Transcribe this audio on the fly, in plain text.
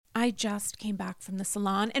I just came back from the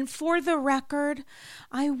salon, and for the record,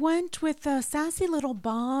 I went with a sassy little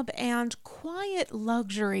bob and quiet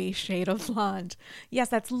luxury shade of blonde. Yes,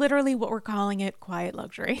 that's literally what we're calling it, quiet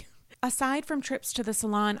luxury. Aside from trips to the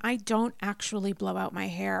salon, I don't actually blow out my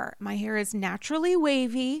hair. My hair is naturally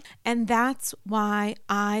wavy, and that's why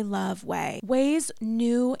I love OUAI. OUAI's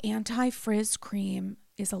new anti-frizz cream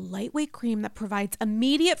is a lightweight cream that provides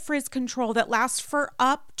immediate frizz control that lasts for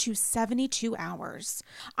up to 72 hours.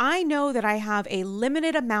 I know that I have a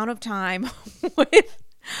limited amount of time with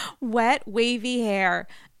wet, wavy hair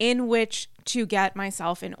in which to get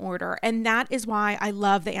myself in order. And that is why I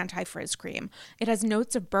love the anti-frizz cream. It has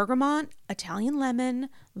notes of bergamot, Italian lemon,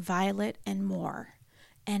 violet, and more.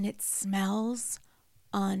 And it smells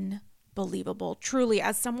unbelievable. Truly,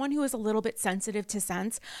 as someone who is a little bit sensitive to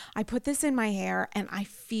scents, I put this in my hair and I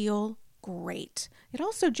feel great. It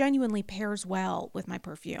also genuinely pairs well with my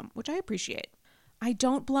perfume, which I appreciate. I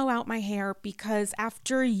don't blow out my hair because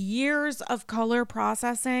after years of color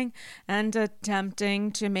processing and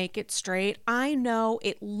attempting to make it straight, I know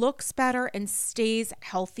it looks better and stays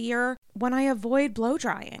healthier when I avoid blow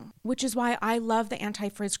drying, which is why I love the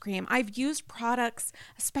anti-frizz cream. I've used products,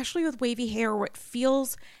 especially with wavy hair, where it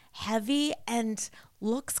feels heavy and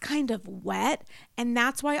looks kind of wet, and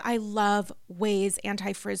that's why I love OUAI's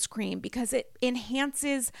anti-frizz cream, because it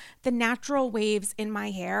enhances the natural waves in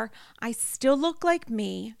my hair. I still look like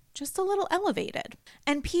me, just a little elevated.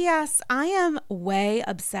 And P.S., I am way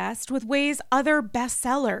obsessed with OUAI's other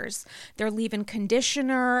bestsellers. Their leave-in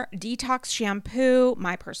conditioner, detox shampoo,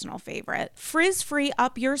 my personal favorite. Frizz-free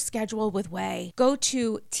up your schedule with OUAI. Go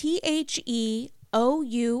to TheOuai.com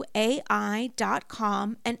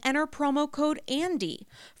and enter promo code Andy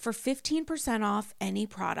for 15% off any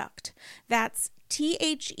product. That's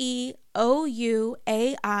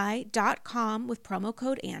TheOuai.com with promo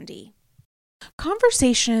code Andy.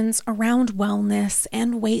 Conversations around wellness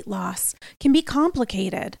and weight loss can be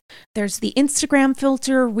complicated. There's the Instagram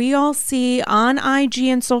filter we all see on IG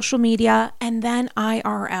and social media, and then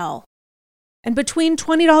IRL. And between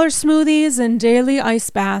 $20 smoothies and daily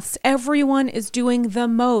ice baths, everyone is doing the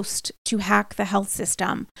most to hack the health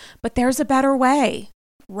system. But there's a better way.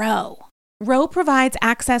 Ro. Ro provides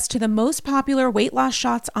access to the most popular weight loss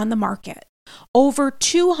shots on the market. Over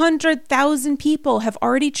 200,000 people have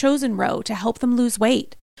already chosen Ro to help them lose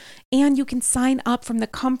weight. And you can sign up from the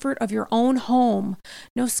comfort of your own home.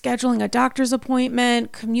 No scheduling a doctor's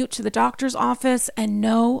appointment, commute to the doctor's office, and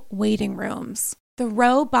no waiting rooms. The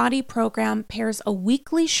Ro Body Program pairs a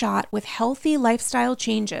weekly shot with healthy lifestyle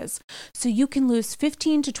changes, so you can lose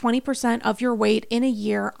 15 to 20% of your weight in a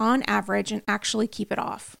year on average and actually keep it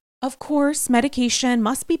off. Of course, medication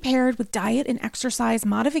must be paired with diet and exercise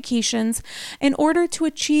modifications in order to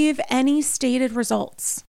achieve any stated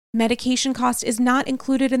results. Medication cost is not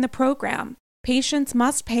included in the program. Patients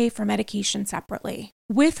must pay for medication separately.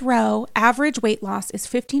 With Ro, average weight loss is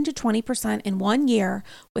 15 to 20% in 1 year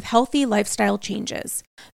with healthy lifestyle changes.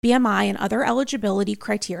 BMI and other eligibility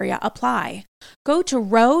criteria apply. Go to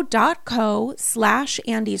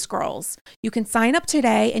ro.co/AndyScrolls. You can sign up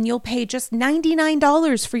today and you'll pay just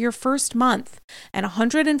 $99 for your first month and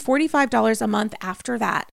 $145 a month after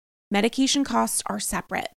that. Medication costs are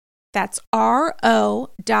separate. That's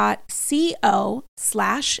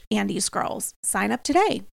ro.co/AndyScrolls. Sign up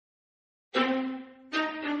today.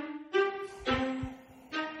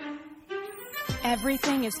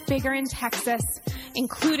 Everything is bigger in Texas,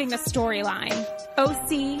 including the storyline.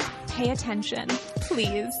 OC, pay attention,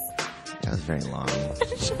 please. That was very long.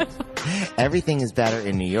 Everything is better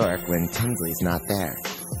in New York when Tinsley's not there.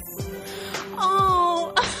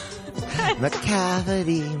 Oh.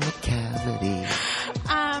 McCavity.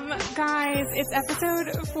 Guys, it's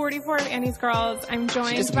episode 44 of Andy's Girls. I'm joined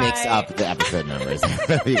by... She just makes up the episode numbers.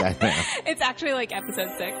 It's actually like episode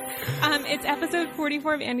 6. It's episode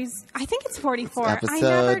 44 of Andy's... I think it's 44. Episode I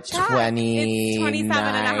never 20, It's 27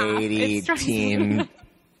 and a half. 90, It's 27.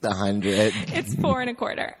 100. It's 4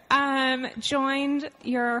 1/4. Joined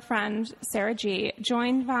your friend Sarah G.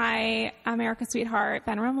 Joined by America's sweetheart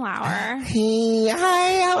Ben Rumlauer. Hey,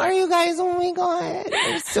 hi, how are you guys? Oh my god,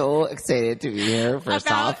 I'm so excited to be here.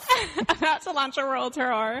 First off, about to launch a world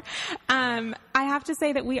tour. I have to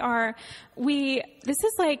say that this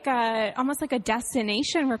is like almost like a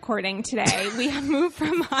destination recording today. We have moved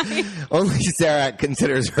from my... Only Sarah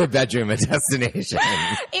considers her bedroom a destination.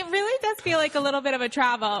 It really does feel like a little bit of a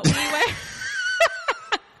travel.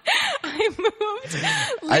 I moved.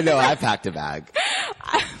 I know, I packed a bag.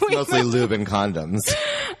 Mostly lube and condoms.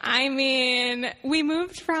 I mean, we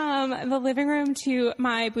moved from the living room to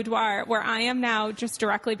my boudoir, where I am now just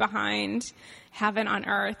directly behind Heaven on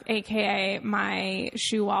Earth, aka my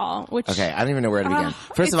shoe wall. Which Okay, I don't even know where to begin.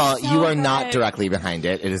 First of all, so you are not good. directly behind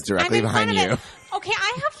it. It is directly I'm in front behind of you. it. Okay,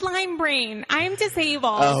 I have lime brain. I am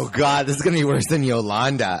disabled. Oh God, this is gonna be worse than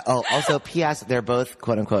Yolanda. Oh, also, P.S. They're both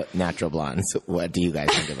quote unquote natural blondes. What do you guys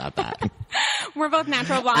think about that? We're both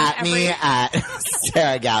natural blondes. At me at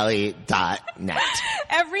sarahgalley.net.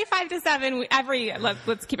 Every 5 to 7,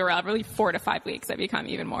 let's keep it real, every 4 to 5 weeks, I become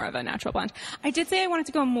even more of a natural blonde. I did say I wanted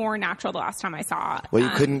to go more natural the last time I saw. Well, you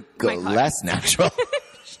couldn't go my color. less natural.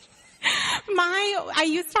 I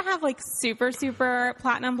used to have like super, super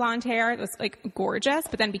platinum blonde hair. It was like gorgeous,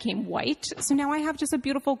 but then became white. So now I have just a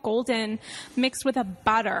beautiful golden mixed with a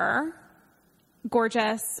butter.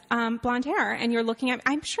 Gorgeous blonde hair, and you're looking at.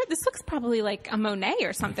 I'm sure this looks probably like a Monet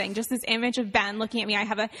or something. Just this image of Ben looking at me.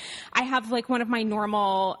 I have like one of my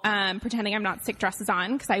normal pretending I'm not sick dresses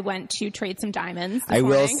on because I went to trade some diamonds. I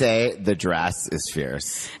will morning. say the dress is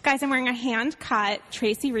fierce. Guys, I'm wearing a hand cut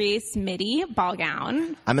Tracy Reese midi ball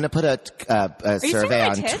gown. I'm gonna put a you survey showing my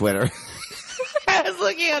on tits? Twitter. I was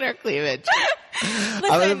looking at her cleavage. I'm Listen,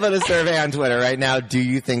 going to put a survey on Twitter right now. Do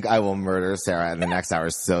you think I will murder Sarah in the next hour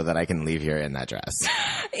so that I can leave here in that dress?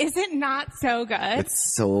 is it not so good?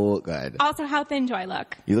 It's so good. Also, how thin do I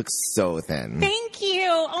look? You look so thin. Thank you.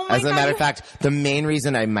 Oh my As a God. matter of fact, the main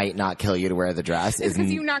reason I might not kill you to wear the dress is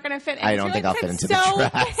because you're not going to fit into I don't think it. I'll fit It's into so the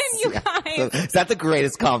dress. thin, you Yeah. guys. So, is that the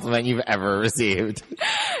greatest compliment you've ever received?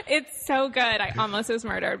 It's so good. I almost was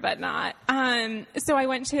murdered, but not. So I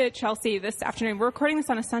went to Chelsea this afternoon. We're recording this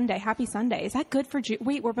on a Sunday. Happy Sunday. Is that good for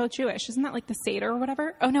Wait, we're both Jewish. Isn't that like the Seder or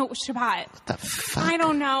whatever? Oh no, Shabbat. The fuck? I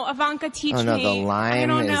don't know. Ivanka, teach Oh no, me. the I lime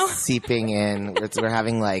don't is know. seeping in. We're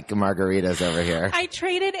having like margaritas over here. I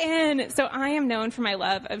traded in. So I am known for my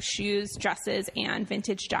love of shoes, dresses, and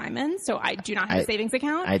vintage diamonds. So I do not have a savings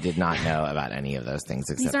account. I did not know about any of those things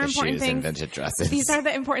except These are the important shoes and things. vintage dresses. These are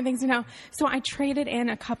the important things to know. So I traded in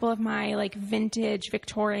a couple of my like vintage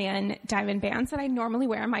Victorian diamond bands that I normally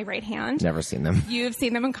wear on my right hand. Never seen them. You've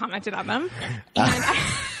seen them and commented on them. And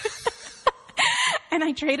and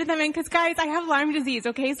I traded them in because, guys, I have Lyme disease,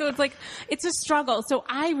 okay? So it's like, it's a struggle. So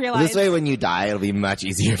I realized... This way, when you die, it'll be much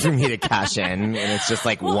easier for me to cash in, and it's just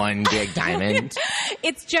like one big diamond.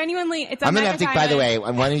 It's genuinely... It's a I'm gonna mega have to. diamond. By the way,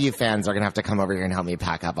 one of you fans are gonna have to come over here and help me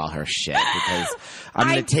pack up all her shit because I'm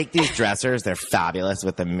gonna take these dressers. They're fabulous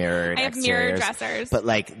with the mirrored I have mirrored exteriors. dressers. But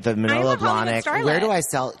like the Manolo I'm a Hollywood Blahnik, starlet. where do I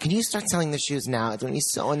sell? Can you start selling the shoes now? It's gonna be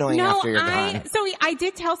so annoying No, after you're gone. so I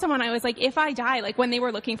did tell someone, I was like, if I die, like when they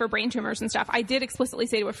were looking for brain tumors and stuff, I did explicitly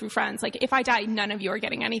say to a few friends, like, if I die, none of you are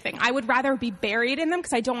getting anything. I would rather be buried in them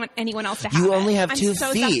because I don't want anyone else to have You it. only have I'm 2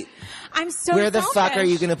 so feet. I'm so Where the selfish. fuck are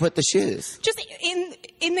you gonna put the shoes? Just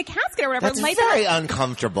in the casket or whatever. That's light very it up.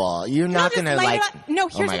 uncomfortable. You're not just gonna light like. it up. No,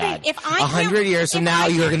 here's oh my the thing. God. If I 100 can't- years from if now, I-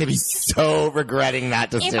 you're gonna be so regretting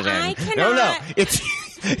that decision. I no, cannot- it's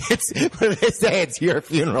what do they say? It's your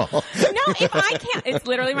funeral. No, if I can't, it's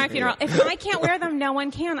literally my funeral. If I can't wear them, no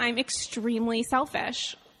one can. I'm extremely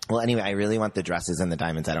selfish. Well, anyway, I really want the dresses and the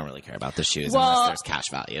diamonds. I don't really care about the shoes Well, unless there's cash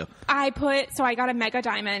value. So I got a mega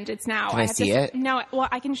diamond. It's now. Can I have see to, it? No, well,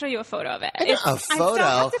 I can show you a photo of it. A I still photo?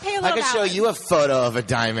 have to pay a I little can show balance. you a photo of a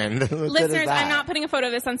diamond. What good is Listeners, that? I'm not putting a photo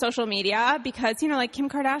of this on social media because, like Kim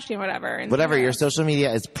Kardashian, whatever. And Whatever, your social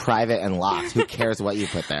media is private and locked. Who cares what you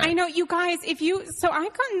put there? I know, you guys, so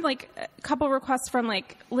I've gotten like a couple requests from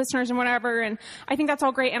like listeners and whatever, and I think that's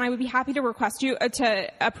all great, and I would be happy to request you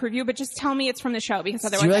to approve you, but just tell me it's from the show because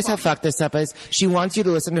otherwise Do you guys I how won't. fucked this up is? She wants you to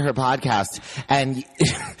listen to her podcast, and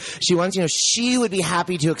she wants you to know she would be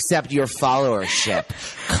happy to accept your followership.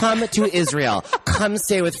 Come to Israel. Come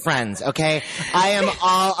stay with friends, okay? I am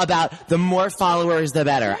all about the more followers, the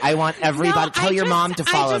better. I want everybody. No, Tell your mom to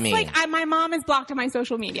follow me. My mom is blocked on my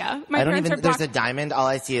social media. My I don't parents even. are There's blocked. a diamond. All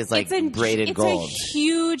I see is like It's braided gold. It's a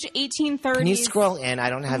huge 1830s. Can you scroll in? I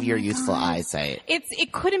don't have your youthful eyesight.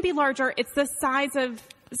 It couldn't be larger. It's the size of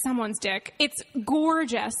someone's dick. It's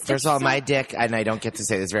gorgeous. First of all, my dick, and I don't get to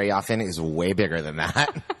say this very often, is way bigger than that.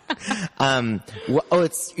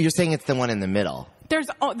 You're saying it's the one in the middle.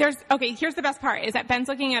 Okay, here's the best part is that Ben's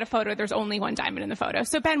looking at a photo. There's only one diamond in the photo.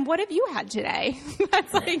 So Ben, what have you had today?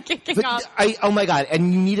 That's like kicking off. Oh my God.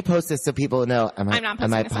 And you need to post this so people know. Am I'm not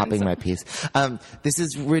posting I this on, popping so- my piece? This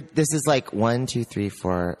is like 1, 2, 3,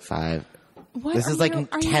 4, 5. What This are is like you-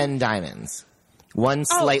 are you- 10 diamonds. One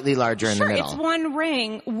slightly larger in the middle. It's one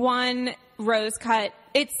ring, one rose cut.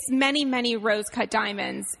 It's many, many rose cut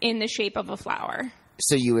diamonds in the shape of a flower.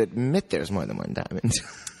 So you admit there's more than one diamond.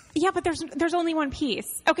 Yeah, but there's only one piece.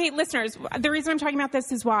 Okay, listeners, the reason I'm talking about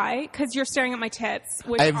this is why, because you're staring at my tits,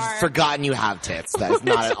 which I've forgotten you have tits. That's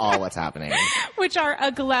not at all what's happening. which are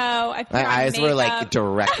aglow. My eyes were like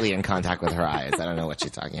directly in contact with her eyes. I don't know what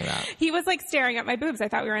she's talking about. He was like staring at my boobs. I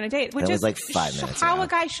thought we were on a date, which That was is like 5 minutes how ago. a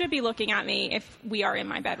guy should be looking at me if we are in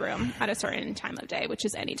my bedroom at a certain time of day, which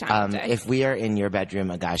is any time of day. If we are in your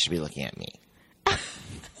bedroom, a guy should be looking at me.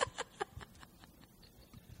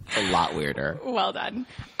 A lot weirder. Well done.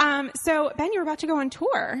 So Ben, you're about to go on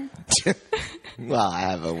tour. Well, I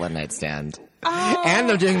have a one-night stand. Oh.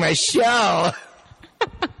 And I'm doing my show.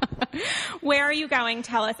 Where are you going?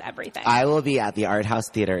 Tell us everything. I will be at the Art House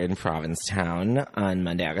Theater in Provincetown on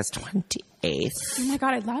Monday, August 28th. Oh my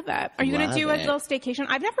God, I love that. Are you going to do a it. little staycation?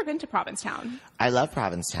 I've never been to Provincetown. I love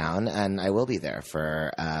Provincetown, and I will be there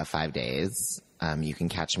for 5 days. You can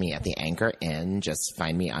catch me at the Anchor Inn. Just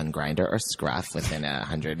find me on Grindr or Scruff within a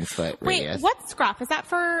 100-foot radius. Wait, what's Scruff? Is that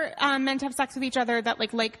for men to have sex with each other that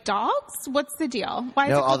like dogs? What's the deal? Why is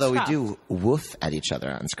it No, called although Scruff? we do woof at each other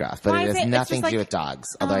on Scruff, but Why it is has it- it's nothing just to do like- with dogs.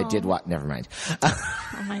 Although I did never mind.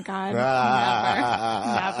 Oh my God.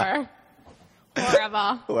 Never.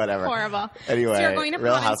 Horrible. Whatever. Horrible. Anyway, so you're going to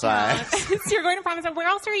Real Provincetown. Housewives. So you're going to Provincetown. Where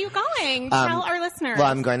else are you going? Tell our listeners. Well,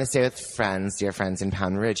 I'm going to stay with friends, dear friends in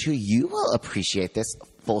Pound Ridge, who you will appreciate this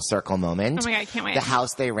full circle moment. Oh my God, I can't wait. The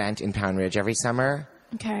house they rent in Pound Ridge every summer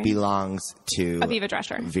belongs to Aviva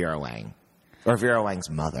Drescher. Vera Wang. Or Vera Wang's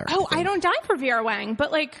mother. Oh, I don't die for Vera Wang,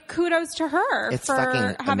 but like kudos to her It's for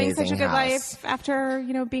fucking having such a amazing good house. life after,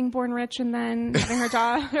 being born rich and then having her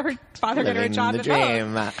father get her a Living job the at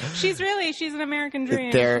dream. Vogue. She's an American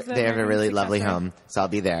dream. They She's an have a American really lovely successor. home, so I'll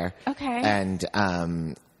be there. Okay. And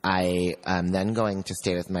I am then going to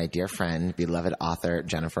stay with my dear friend, beloved author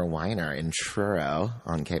Jennifer Weiner in Truro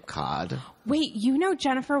on Cape Cod. Wait, you know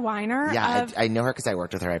Jennifer Weiner? Yeah, of- I know her because I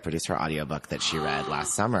worked with her. I produced her audiobook that she read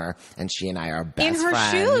last summer, and she and I are best in her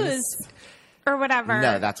friends. shoes or whatever.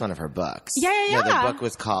 No, that's one of her books. Yeah. No, the book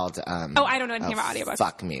was called. Oh, I don't know anything about audiobooks.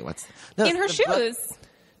 Fuck me. What's In her the book- shoes.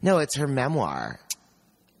 No, it's her memoir.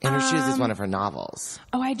 In Her Shoes is one of her novels.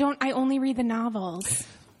 Oh, I only read the novels.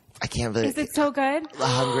 I can't believe Is it so good?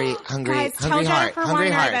 Hungry Guys, tell Heart. Jennifer Hungry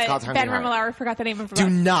Weiner Heart. It's that called Hungry Ben Heart. Remillard forgot the name of her Do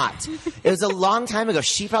book. not. It was a long time ago.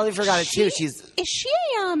 She probably forgot it too. She's Is she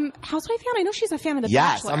a housewife fan? I know she's a fan of The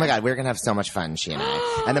yes. Bachelor. Oh my god, we're gonna have so much fun, she and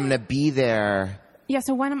I. And I'm gonna be there Yeah,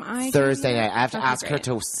 so when am I? Thursday night. I have to Okay, ask her great.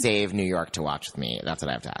 to save New York to watch with me. That's what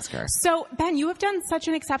I have to ask her. So, Ben, you have done such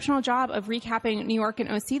an exceptional job of recapping New York and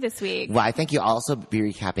OC this week. Well, I think you'll also be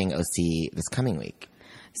recapping OC this coming week.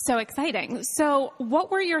 So exciting. So, what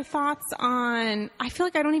were your thoughts on? I feel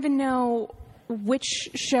like I don't even know which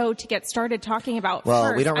show to get started talking about Well,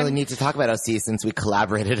 first. we don't really need to talk about OC since we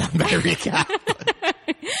collaborated on my recap.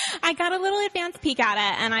 I got a little advanced peek at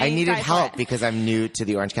it, and I needed dived for help it. because I'm new to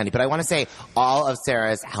the Orange County. But I want to say all of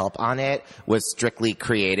Sarah's help on it was strictly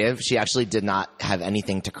creative. She actually did not have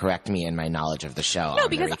anything to correct me in my knowledge of the show on the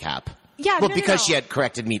because- recap. Yeah, well, no, because no. she had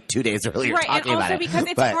corrected me 2 days earlier Right, and talking about also it. because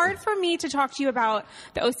it's But- hard for me to talk to you about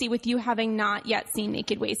the OC with you having not yet seen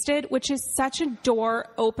Naked Wasted, which is such a door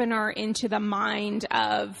opener into the mind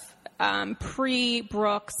of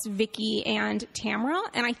pre-Brooks, Vicky, and Tamra,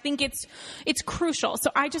 and I think it's crucial. So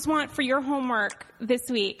I just want for your homework this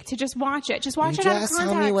week to just watch it. Just watch it out of Just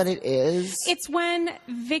context. tell me what it is. It's when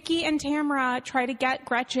Vicky and Tamra try to get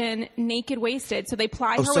Gretchen naked wasted, so they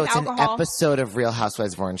ply her so with it's alcohol. an episode of Real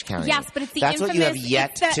Housewives of Orange County. Yes, but it's the That's infamous. what you have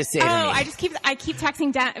yet it's the- to say to me. I keep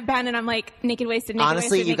texting Ben, and I'm like naked wasted. Naked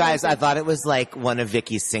Honestly, wasted, you naked guys, I wasted. thought it was like one of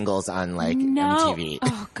Vicky's singles on like No. MTV.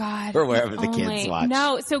 Oh God. Or wherever if the kids only. watch.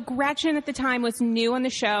 No. So Gretchen at the time was new on the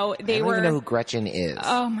show. I They don't were. even know who Gretchen is.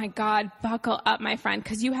 Oh my God, buckle up, my friend,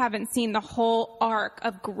 because you haven't seen the whole arc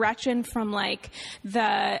of Gretchen from like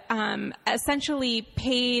the essentially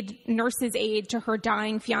paid nurse's aide to her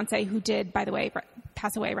dying fiance, who did, by the way,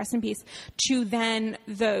 pass away, rest in peace, to then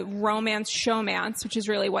the romance showmance, which is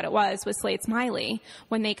really what it was, with Slade Smiley,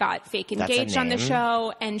 when they got fake That's a engaged on the name.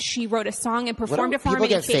 show, and she wrote a song and What performed do it for people him.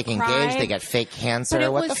 get and he fake engaged, cried. they get fake But cancer.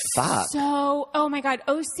 it What was the fuck? So, oh my God,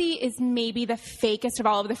 OC is maybe the fakest of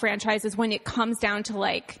all of the franchises when it comes down to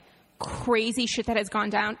like crazy shit that has gone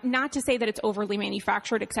down. Not to say that it's overly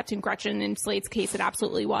manufactured, except in Gretchen and Slade's case, it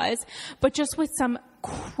absolutely was. But just with some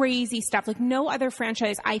crazy stuff. Like no other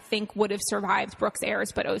franchise, I think, would have survived Brooks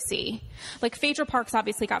Ayers but OC. Like Phaedra Parks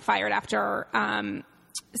obviously got fired after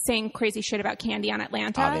saying crazy shit about Candy on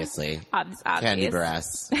Atlanta. Obviously. Candy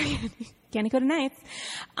Barras. Candy Coated Nights.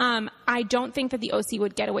 I don't think that the OC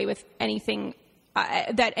would get away with anything,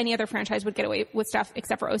 that any other franchise would get away with stuff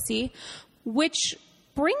except for OC, which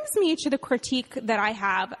brings me to the critique that I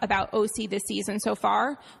have about OC this season so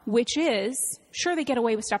far, which is, sure, they get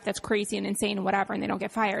away with stuff that's crazy and insane and whatever, and they don't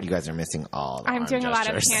get fired. You guys are missing all the I'm arm doing gestures.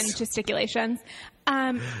 a lot of hand gesticulations.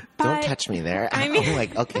 Don't touch me there. I'm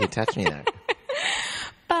like, okay, touch me there.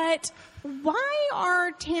 But why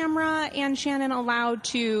are Tamra and Shannon allowed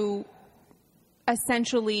to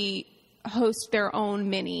essentially host their own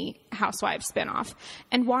mini Housewives spinoff?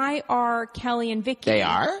 And why are Kelly and Vicky? They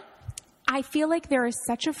are? I feel like there is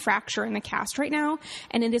such a fracture in the cast right now,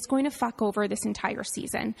 and it is going to fuck over this entire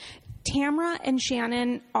season. Tamra and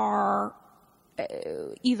Shannon are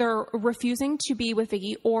either refusing to be with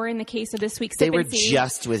Vicky, or in the case of this week's They were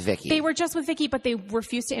just with Vicky. They were just with Vicky, but they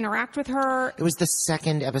refused to interact with her. It was the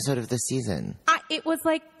second episode of the season. It was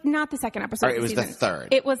like not the second episode. Or of it the was season. the third.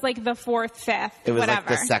 It was like the fourth, fifth. It was whatever.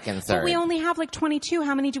 like the second, third. But we only have like 22.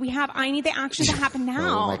 How many do we have? I need the action to happen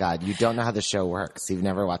now. Oh my God, you don't know how the show works. You've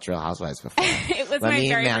never watched Real Housewives before. It was Let my me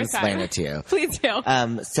very first time. mansplain it to you. Please do.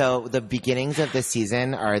 So the beginnings of the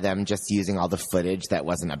season are them just using all the footage that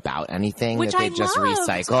wasn't about anything Which that they I just loved.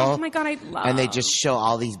 recycle. Oh my God, I love. And they just show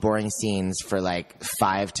all these boring scenes for like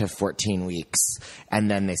 5 to 14 weeks, and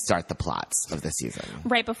then they start the plots of the season.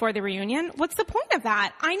 Right before the reunion. What's the point of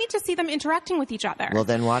that? I need to see them interacting with each other. Well,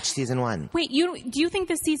 then watch season 1. Wait, do you think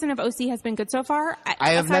this season of OC has been good so far?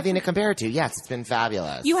 I have Aside nothing from- to compare it to. Yes, it's been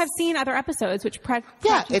fabulous. You have seen other episodes, which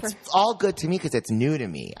Yeah, it's all good to me because it's new to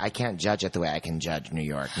me. I can't judge it the way I can judge New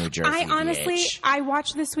York, New Jersey. I honestly, BH. I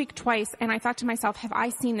watched this week twice, and I thought to myself, have I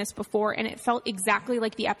seen this before? And it felt exactly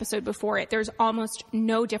like the episode before it. There's almost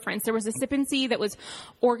no difference. There was a sip and see that was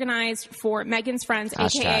organized for Megan's friends,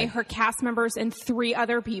 aka her cast members, and 3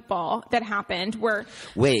 other people that happened.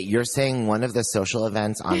 Wait, you're saying one of the social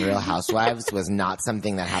events on Real Housewives was not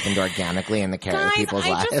something that happened organically in the Guys, people's I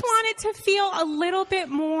lives? just wanted to feel a little bit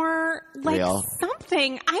more like Real?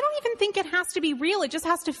 something. I don't even think it has to be real. It just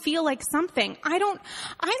has to feel like something. I don't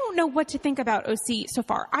know what to think about OC so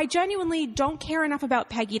far. I genuinely don't care enough about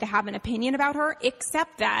Peggy to have an opinion about her,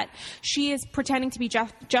 except that she is pretending to be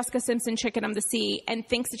Jessica Simpson Chicken of the Sea and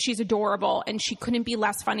thinks that she's adorable and she couldn't be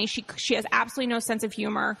less funny. She has absolutely no sense of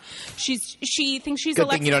humor. She thinks she's Good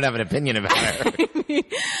thing you don't have an opinion about her.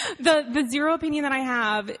 The zero opinion that I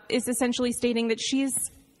have is essentially stating that she's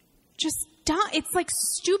just dumb. It's like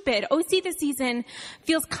stupid. OC this season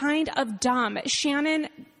feels kind of dumb. Shannon,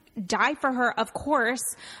 die for her, of course.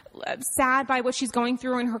 Sad by what she's going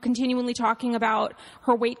through and her continually talking about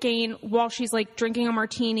her weight gain while she's like drinking a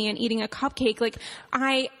martini and eating a cupcake. Like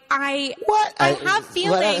I have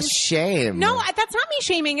feelings. What a shame. No, that's not me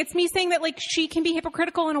shaming. It's me saying that like she can be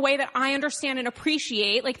hypocritical in a way that I understand and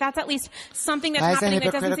appreciate. Like that's at least something that's Why is that happening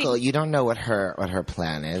that doesn't hypocritical? seem. You don't know what her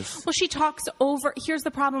plan is. Well, she talks over. Here's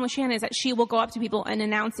the problem with Shannon is that she will go up to people and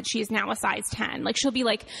announce that she is now a size 10. Like she'll be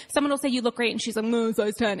like, someone will say you look great, and she's like, no,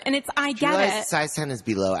 size 10. And I get it. Size 10 is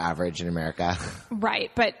below average in America. Right,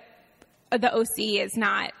 but the OC is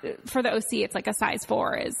not. For the OC, it's like a size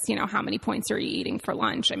 4 is, how many points are you eating for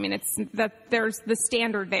lunch? I mean, it's that there's the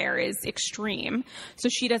standard there is extreme. So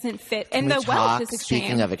she doesn't fit. And the Welsh is extreme.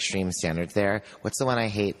 Speaking of extreme standards there, what's the one I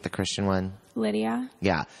hate? The Christian one? Lydia?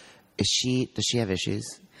 Yeah. Does she have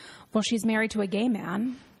issues? Well, she's married to a gay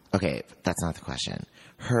man. Okay, that's not the question.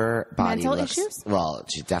 Her body Mental looks... issues? Well,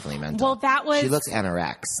 she's definitely mental. Well, that was... She looks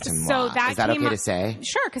anorex to moi. So that Is that came okay up, to say?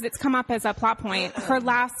 Sure, because it's come up as a plot point. The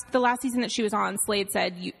last season that she was on, Slade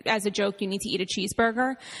said, as a joke, you need to eat a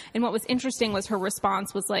cheeseburger. And what was interesting was her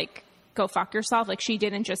response was like, go fuck yourself. Like she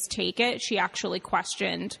didn't just take it. She actually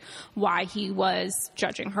questioned why he was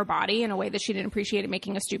judging her body in a way that she didn't appreciate it,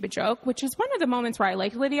 making a stupid joke, which is one of the moments where I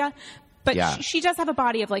like Lydia. But Yeah. she does have a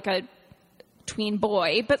body of like a tween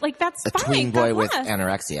boy, but like that's A fine. tween boy God with bless.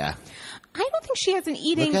 anorexia. I don't think she has an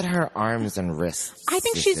eating. Look at her arms and wrists. I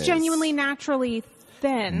think she's genuinely naturally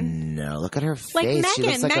thin. No, look at her face. Like Megan. She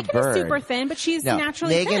looks like Megan a bird. is super thin, but she's No,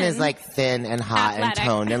 naturally Megan thin. is like thin and hot Athletic. and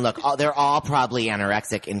toned. And look, they're all probably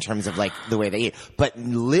anorexic in terms of like the way they eat. But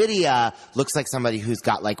Lydia looks like somebody who's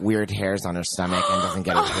got like weird hairs on her stomach and doesn't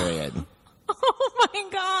get a period. Oh my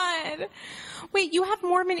God. Wait, you have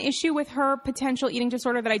more of an issue with her potential eating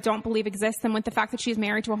disorder that I don't believe exists than with the fact that she's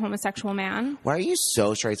married to a homosexual man? Why are you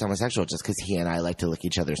so sure he's homosexual? Just because he and I like to lick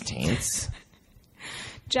each other's taints?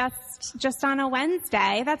 Just on a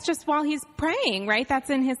Wednesday. That's just while he's praying, right? That's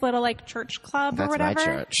in his little like church club or That's whatever. my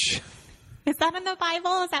church. Is that in the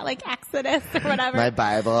Bible? Is that like Exodus or whatever? My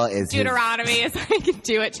Bible is Deuteronomy is like,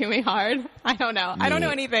 do it to me hard. I don't know. I don't know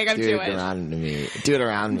anything. I'm Jewish.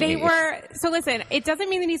 Deuteronomy. They were, so listen, it doesn't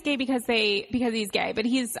mean that he's gay because he's gay, but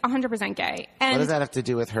he's 100% gay. And what does that have to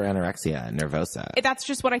do with her anorexia and nervosa? That's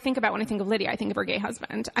just what I think about when I think of Lydia. I think of her gay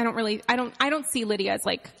husband. I don't see Lydia as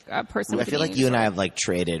like a person with I feel like you and I have like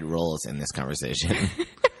traded roles in this conversation.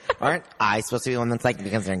 Aren't I supposed to be the one that's like,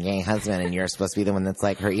 because they're a gay husband, and you're supposed to be the one that's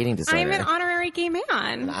like her eating disorder? I'm an honorary gay man.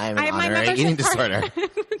 I'm an honorary eating disorder.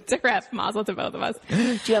 Direct mazel to both of us.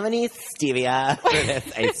 Do you have any stevia for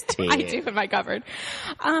this iced tea? I do in my cupboard.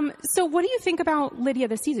 So what do you think about Lydia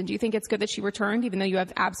this season? Do you think it's good that she returned, even though you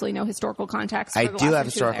have absolutely no historical context? I do have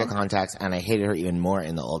historical context, and I hated her even more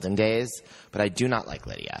in the olden days, but I do not like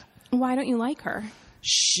Lydia. Why don't you like her?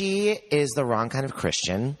 She is the wrong kind of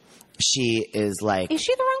Christian. She is like... Is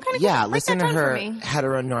she the wrong kind of Yeah, Christian? listen to her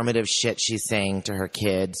heteronormative shit she's saying to her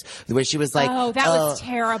kids. The way she was like... Oh, that was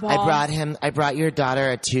terrible. I brought your daughter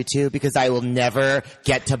a tutu because I will never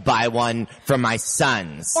get to buy one for my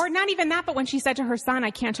sons. Or not even that, but when she said to her son, I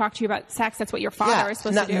can't talk to you about sex, that's what your father is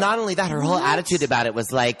supposed to do. Not only that, her whole attitude about it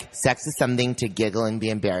was like, sex is something to giggle and be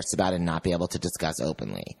embarrassed about and not be able to discuss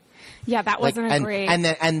openly. Yeah, that wasn't great.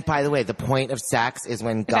 And by the way, the point of sex is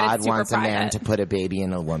when God wants a man to put a baby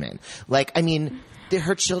in a woman. Like, I mean,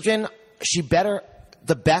 her children,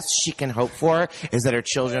 the best she can hope for is that her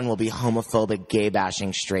children will be homophobic,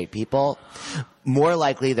 gay-bashing straight people. More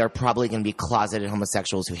likely, they're probably going to be closeted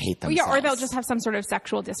homosexuals who hate themselves. Yeah, or they'll just have some sort of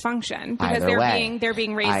sexual dysfunction because they're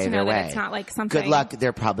being raised to know that it's not like something. Good luck.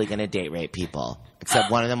 They're probably going to date rape people.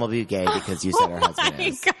 Except one of them will be gay because you said her husband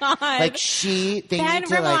is. Oh my God. Like Ben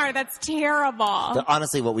Rimar, that's terrible.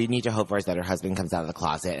 Honestly, what we need to hope for is that her husband comes out of the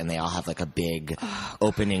closet and they all have like a big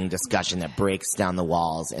opening discussion that breaks down the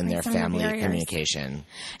walls in their family communication.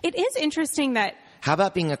 It is interesting that... How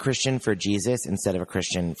about being a Christian for Jesus instead of a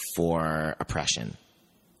Christian for oppression?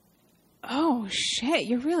 Oh, shit.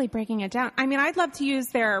 You're really breaking it down. I mean, I'd love to use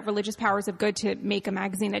their religious powers of good to make a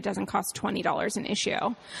magazine that doesn't cost $20 an issue.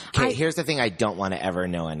 Okay, here's the thing I don't want to ever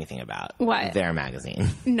know anything about. What? Their magazine.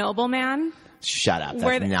 Nobleman? Shut up.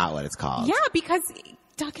 That's not what it's called. Yeah, because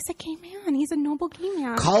Doug is a gay man. He's a noble gay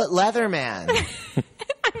man. Call it Leatherman.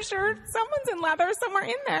 I'm sure someone's in leather somewhere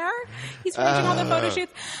in there. He's arranging all the photo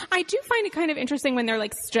shoots. I do find it kind of interesting when they're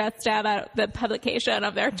like stressed out about the publication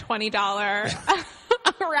of their $20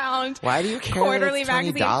 around. Why do you care quarterly that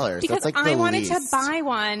it's $20? magazine? Because that's like I wanted least. to buy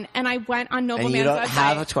one, and I went on Nobleman's website. And you don't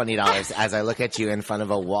have a $20 as I look at you in front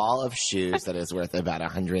of a wall of shoes that is worth about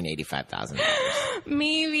 $185,000.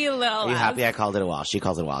 Maybe a little. Are you happy I called it a wall? She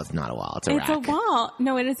calls it a wall. It's not a wall. It's a rack. It's a wall.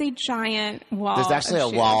 No, it is a giant wall. There's actually a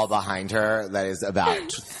shoes. wall behind her that is about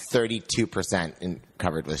 32%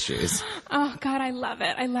 covered with shoes. Oh God, I love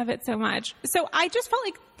it. I love it so much. So I just felt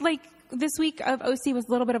like this week of OC was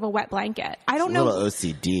a little bit of a wet blanket. I don't know. A little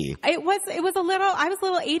OCD. It was a little, I was a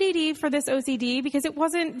little ADD for this OCD because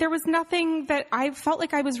there was nothing that I felt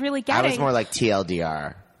like I was really getting. I was more like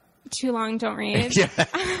TLDR. Too long, don't read. Yeah.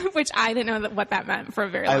 Which I didn't know what that meant for a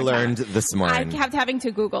very long time. I learned this morning. I kept having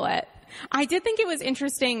to Google it. I did think it was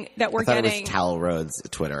interesting that we're I thought getting. It was Towel Road's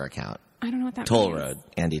Twitter account. I don't know what that Toll means. Road.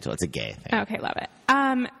 Andy Toll. It's a gay thing. Okay, love it.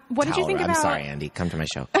 What did you think about... I'm sorry, Andy. Come to my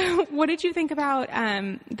show. What did you think about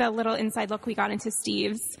the little inside look we got into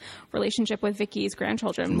Steve's relationship with Vicky's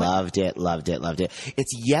grandchildren? Loved it.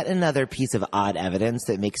 It's yet another piece of odd evidence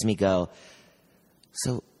that makes me go,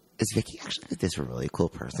 so is Vicky actually this really cool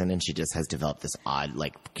person and she just has developed this odd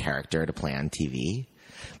like character to play on TV?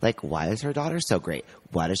 Like, why is her daughter so great?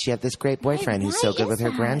 Why does she have this great boyfriend who's so good with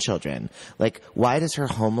her grandchildren? Like, why does her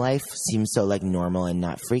home life seem so, like, normal and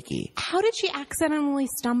not freaky? How did she accidentally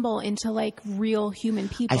stumble into, like, real human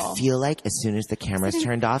people? I feel like as soon as the camera's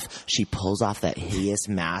turned off, she pulls off that hideous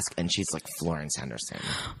mask and she's like Florence Henderson.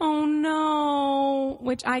 Oh, no.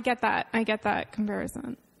 Which, I get that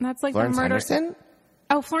comparison. That's like Florence the murder. Henderson?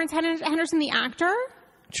 Oh, Florence Henderson, the actor?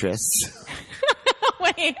 Tris.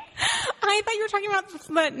 Wait, I thought you were talking about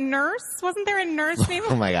the nurse. Wasn't there a nurse named?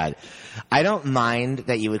 Oh my God. I don't mind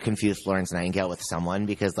that you would confuse Florence Nightingale with someone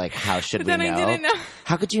because, like, how should we know? I didn't know.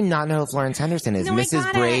 How could you not know who Florence Henderson is? No,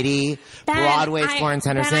 Mrs. Brady, Broadway's Florence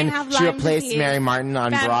Henderson. She replaced Mary Martin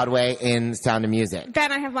on Broadway in Sound of Music.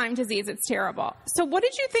 Ben, I have Lyme disease. It's terrible. So what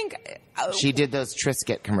did you think? She did those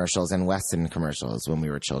Triscuit commercials and Weston commercials when we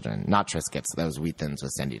were children. Not Triscuits. Those Wheat Thins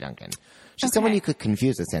with Sandy Duncan. She's someone you could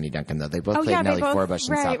confuse with Sandy Duncan, though. They both played Nellie Forbush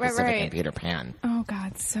in South Pacific. Peter Pan. Oh,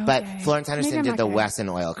 God, so But gay. Florence Maybe Henderson I'm did not the gay. Wesson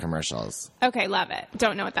oil commercials. Okay, love it.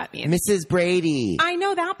 Don't know what that means. Mrs. Brady. I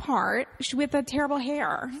know that part. With the terrible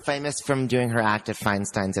hair. Famous from doing her act at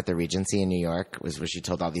Feinstein's at the Regency in New York, was where she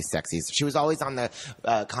told all these sexies. She was always on the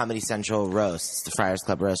Comedy Central roasts, the Friars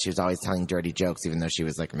Club roast. She was always telling dirty jokes, even though she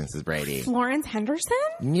was like Mrs. Brady. Florence Henderson?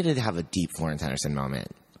 You needed to have a deep Florence Henderson moment.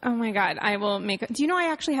 Oh my God, I will make. Do you know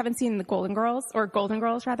I actually haven't seen the Golden Girls, or Golden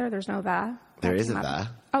Girls rather? There's no the. There is a came the. up.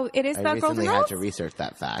 Oh, it is I the Golden recently Girls. had to research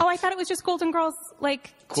that fact. Oh, I thought it was just Golden Girls,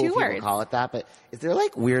 like Cool two people words. call it that, but is there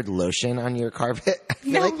like weird lotion on your carpet? I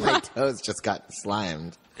feel No. like my toes just got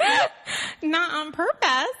slimed. Not on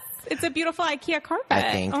purpose. It's a beautiful IKEA carpet.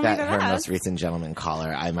 I think Only that the her best. most recent gentleman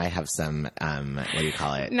caller, I might have some, what do you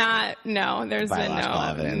call it? No, there's been Biological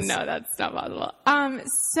evidence. no, that's not possible.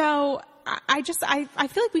 So I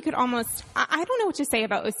feel like we could almost, I don't know what to say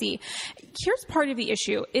about OC. Here's part of the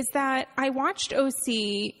issue is that I watched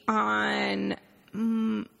OC on,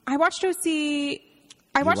 I watched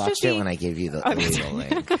watched it when I gave you the illegal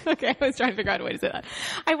link. Okay, I was trying to figure out a way to say that.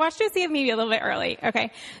 I watched it maybe a little bit early.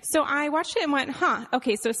 Okay, so I watched it and went,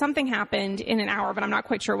 okay, so something happened in an hour, but I'm not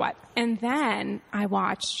quite sure what. And then I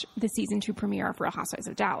watched the season 2 premiere of Real Housewives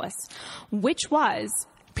of Dallas, which was...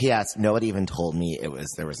 P.S. Nobody even told me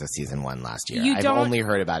there was a season 1 last year. You I've don't- only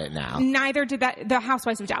heard about it now. Neither did the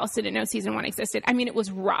Housewives of Dallas didn't know season 1 existed. I mean, it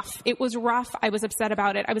was rough. It was rough. I was upset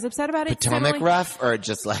about it. Potomac similarly- rough or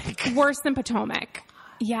just like Worse than Potomac.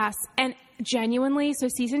 Yes. And genuinely, so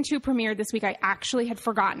season 2 premiered this week. I actually had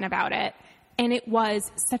forgotten about it. And it was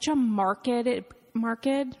such a marked,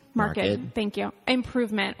 thank you,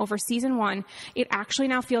 improvement over season 1. It actually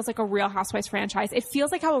now feels like a Real Housewives franchise. It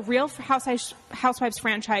feels like how a Real Housewives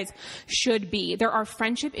franchise should be. There are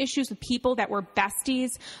friendship issues with people that were besties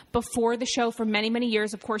before the show for many, many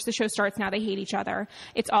years. Of course, the show starts now. They hate each other.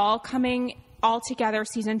 It's all coming all together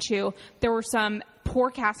season 2. There were some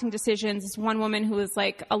poor casting decisions. This one woman who was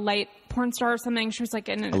like a light porn star or something. She was like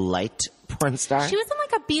in a light porn star. She was in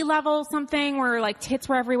like a B-level something where like tits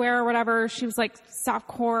were everywhere or whatever. She was like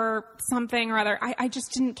softcore something or other. I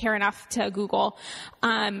just didn't care enough to Google,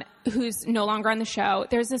 who's no longer on the show.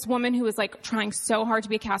 There's this woman who was like trying so hard to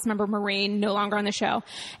be a cast member, Maureen, no longer on the show.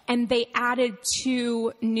 And they added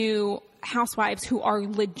 2 new housewives who are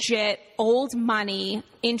legit old money,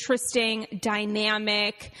 interesting,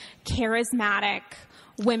 dynamic, charismatic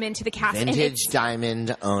women to the cast. And Vintage it's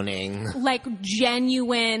diamond owning. like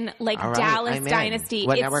genuine, like All right, Dallas I'm in. Dynasty.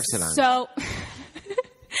 What It's network's it on? So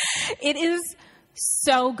it is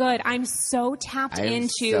so good. I'm so tapped I'm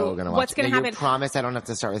into so gonna watch what's going to happen. You promise I don't have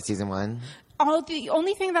to start with season 1? The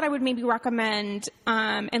only thing that I would maybe recommend,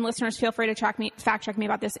 and listeners feel free to fact check me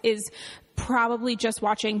about this, is probably just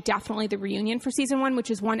watching definitely the reunion for season 1,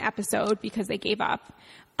 which is 1 episode because they gave up.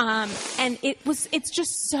 And it's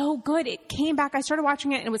just so good. It came back. I started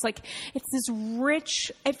watching it and it was like, it's this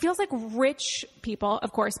rich, it feels like rich people,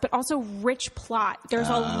 of course, but also rich plot. There's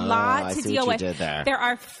a lot I to see deal what you with. did there. There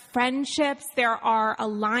are friendships. There are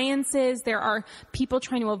alliances. There are people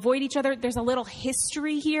trying to avoid each other. There's a little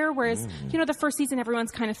history here. Whereas, the first season,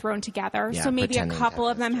 everyone's kind of thrown together. Yeah, So maybe a pretending to couple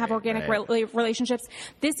have of them have history, organic right. relationships.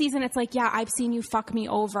 This season, it's like, yeah, I've seen you fuck me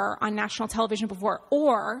over on national television before,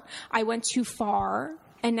 or I went too far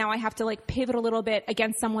and now I have to like pivot a little bit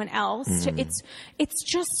against someone else. It's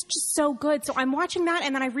just so good. So I'm watching that,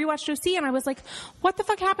 and then I rewatched OC, and I was like, what the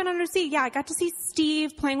fuck happened on OC? Yeah, I got to see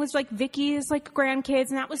Steve playing with like Vicky's like grandkids,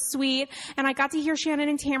 and that was sweet. And I got to hear Shannon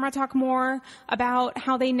and Tamara talk more about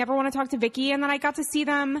how they never want to talk to Vicky, and then I got to see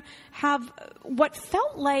them have what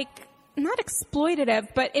felt like not exploitative,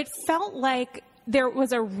 but it felt like there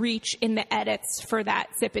was a reach in the edits for that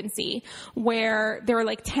Sip and See, where there are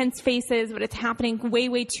like tense faces, but it's happening way,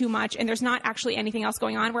 way too much, and there's not actually anything else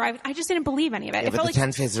going on, where I just didn't believe any of it. Yeah, It but felt the like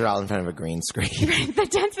tense faces are all in front of a green screen. the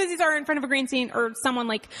tense faces are in front of a green scene, or someone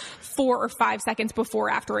like 4 or 5 seconds before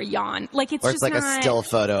after a yawn. Like it's Or just it's like not... a still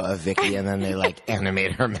photo of Vicky and then they like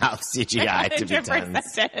animate her mouth CGI to be 100%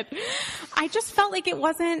 tense. did. I just felt like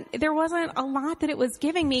there wasn't a lot that it was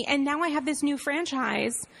giving me. And now I have this new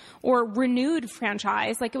franchise, or renewed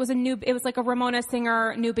franchise. Like it was like a Ramona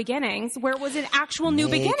Singer New Beginnings, where it was an actual new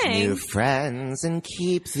Make beginning. new friends and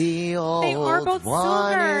keep the old. They are both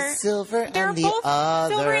One silver. is silver They're and the both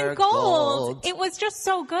other silver and gold. It was just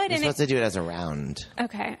so good. You're And supposed to do it as a round.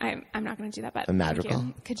 okay, I'm not going to do that, but A madrigal?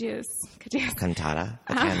 thank you. Could you? Cantata,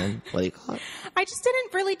 a canon. What do you call it? I just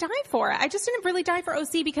didn't really die for it. I just didn't really die for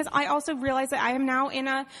OC because I also realized that I am now in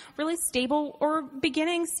a really stable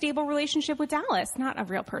relationship with Dallas. Not a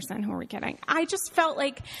real person. Who are we kidding? I just felt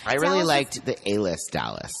like I really Dallas liked the A-list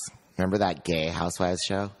Dallas. Remember that gay Housewives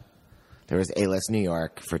show? There was A-List New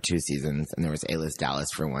York for 2 seasons, and there was A-List Dallas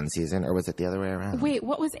for 1 season, or was it the other way around? Wait,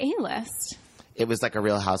 what was A-List? It was like a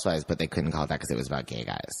Real Housewives, but they couldn't call it that because it was about gay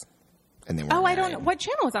guys. And they weren't Oh, I don't married. know. What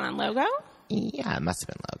channel was that on? Logo? Yeah, it must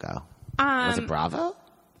have been Logo. Was it Bravo?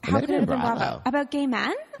 How could it have been Bravo? About gay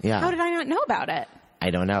men? Yeah. How did I not know about it?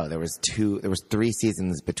 I don't know. There was 3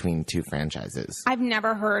 seasons between 2 franchises. I've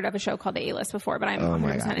never heard of a show called The A-List before, but I'm 100% Oh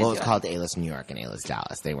my into god! Well, it was it. called A-List New York and A-List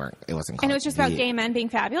Dallas. It wasn't called. And it was just about the- gay men being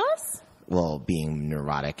fabulous? Well, being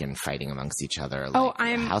neurotic and fighting amongst each other. Like Oh,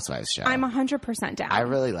 a Housewives show. I'm 100% down. I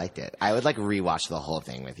really liked it. I would like rewatch the whole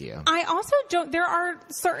thing with you. I also don't. There are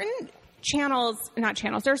certain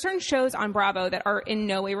there are certain shows on Bravo that are in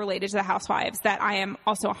no way related to the Housewives that I am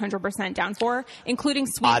also 100% down for, including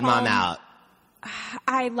Sweet Odd Home. Mom Out.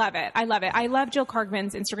 I love it. I love it. I love Jill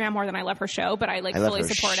Kargman's Instagram more than I love her show, but I I love fully her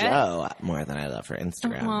support show more than I love her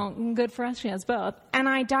Instagram. Well, good for us. She has both. And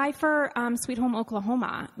I die for Sweet Home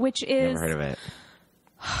Oklahoma, which is... Never heard of it.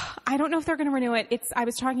 I don't know if they're going to renew it. I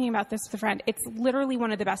was talking about this with a friend. It's literally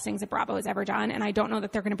one of the best things that Bravo has ever done, and I don't know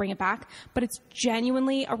that they're going to bring it back. But it's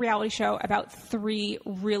genuinely a reality show about 3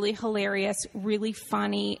 really hilarious, really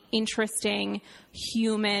funny, interesting,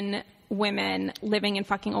 human women living in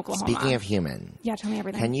fucking Oklahoma. Speaking of human. Yeah, tell me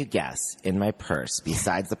everything. Can you guess, in my purse,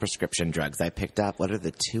 besides the prescription drugs I picked up, what are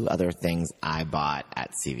the 2 other things I bought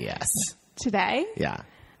at CVS? Today? Yeah.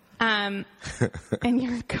 And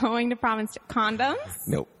you're going to promise condoms?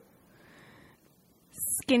 Nope.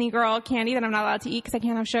 Skinny girl candy that I'm not allowed to eat because I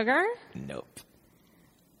can't have sugar? Nope.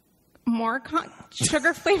 More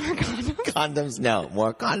sugar flavored condoms? Condoms? No.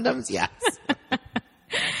 More condoms? Yes.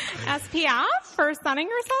 SPF for sunning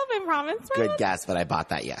yourself in Province Road? Good guess, but I bought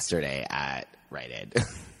that yesterday at Rite Aid.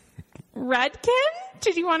 Redken?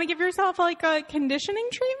 Did you want to give yourself like a conditioning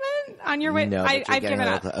treatment on your way? No, but I've you're getting given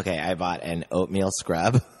a up. little okay, I bought an oatmeal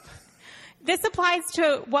scrub. This applies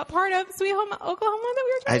to what part of Sweet Home, Oklahoma that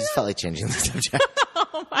we were I talking just felt like changing the subject. about?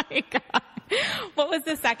 Oh my God. What was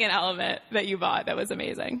the second element that you bought that was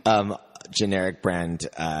amazing? Generic brand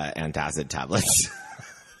antacid tablets.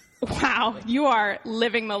 Wow, you are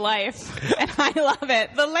living the life, and I love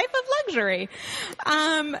it. The life of luxury.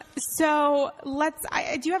 So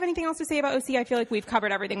do you have anything else to say about OC? I feel like we've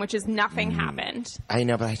covered everything, which is nothing happened. I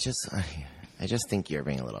know, but I just think you're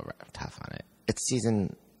being a little tough on it. It's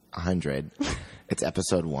season 100. It's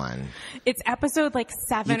episode 1. It's episode like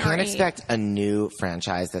 7 You or 8. can't expect a new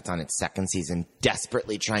franchise that's on its 2nd season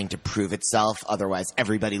desperately trying to prove itself. Otherwise,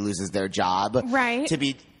 everybody loses their job. Right.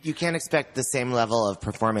 You can't expect the same level of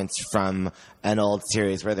performance from an old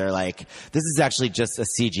series where they're like, this is actually just a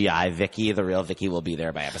CGI Vicky. The real Vicky will be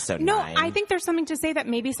there by episode 9. No, I think there's something to say that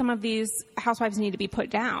maybe some of these housewives need to be put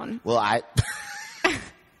down. Well,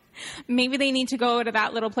 Maybe they need to go to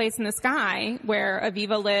that little place in the sky where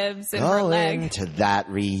Aviva lives and her leg. going to that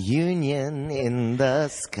reunion in the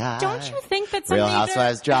sky. Don't you think that Real somebody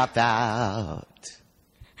Housewives drop out.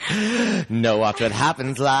 Know what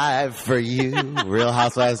happens live for you. Real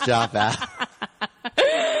Housewives drop out.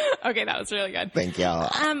 Okay, that was really good. Thank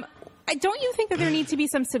y'all. Don't you think that there need to be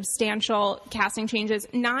some substantial casting changes?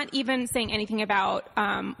 Not even saying anything about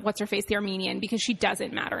what's her face, the Armenian, because she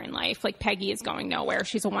doesn't matter in life. Like Peggy is going nowhere.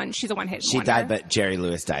 She's a one hit. She died, but Jerry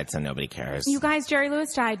Lewis died, so nobody cares. You guys, Jerry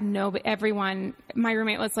Lewis died. No, but everyone. My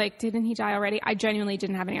roommate was like, "Didn't he die already?" I genuinely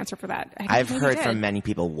didn't have an answer for that. I've heard from many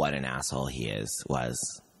people what an asshole he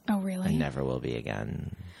was. Oh, really? And never will be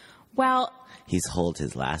again. Well, He's holed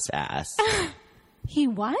his last ass. he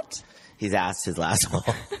what? He's asked his last hole.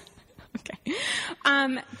 Okay.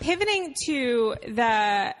 Pivoting to the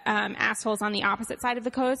assholes on the opposite side of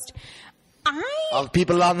the coast, All the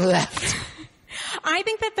people on the left. I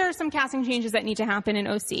think that there are some casting changes that need to happen in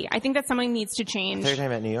OC. I think that something needs to change. They're talking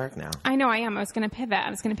about New York now. I know I am. I was going to pivot. I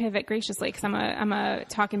was going to pivot graciously because I'm a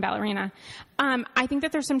talking ballerina. I think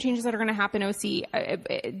that there's some changes that are going to happen OC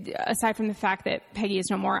aside from the fact that Peggy is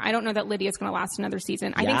no more. I don't know that Lydia is going to last another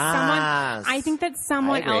season. I think that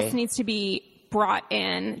someone else needs to be brought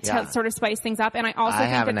in to sort of spice things up. And I also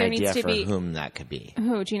think that there needs to be whom that could be.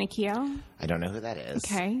 Who? Gina Keogh? I don't know who that is.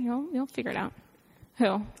 Okay, you'll figure it out.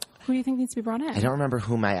 Who? Who do you think needs to be brought in? I don't remember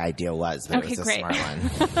who my idea was, but Okay, it was a great. smart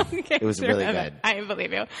one. Okay, It was really good. I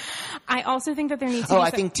believe you. I also think that there needs to be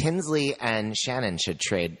I think Tinsley and Shannon should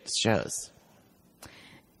trade shows.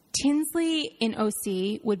 Tinsley in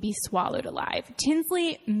OC would be swallowed alive.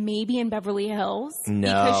 Tinsley maybe in Beverly Hills No.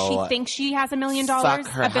 because she thinks she has $1 million, Fuck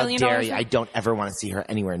her. $1 billion. How dare you? I don't ever want to see her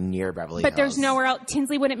anywhere near Beverly But Hills. there's nowhere else.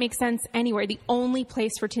 Tinsley wouldn't make sense anywhere. The only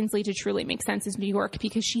place for Tinsley to truly make sense is New York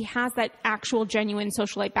because she has that actual genuine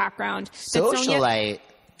socialite background. that Sonia- Socialite.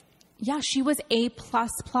 Yeah, she was A++,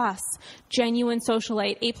 genuine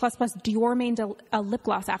socialite, A++. Dior made a lip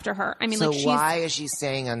gloss after her. I mean, So like, why is she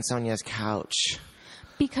staying on Sonia's couch?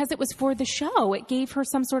 because it was for the show. It gave her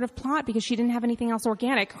some sort of plot because she didn't have anything else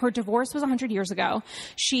organic. Her divorce was 100 years ago.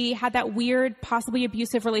 She had that weird, possibly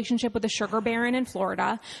abusive relationship with a sugar baron in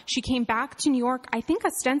Florida. She came back to New York, I think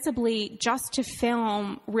ostensibly just to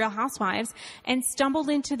film Real Housewives, and stumbled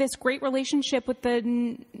into this great relationship with the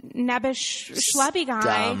nebbish schlubby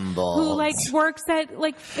guy who like works at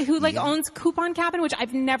owns Coupon Cabin, which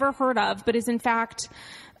I've never heard of, but is in fact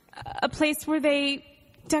a place where they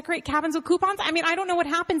decorate cabins with coupons. I mean, I don't know what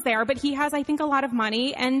happens there, but he has, I think, a lot of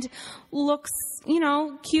money and looks,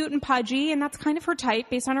 cute and pudgy, and that's kind of her type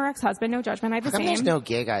based on her ex-husband. No judgment. I have the same. There's no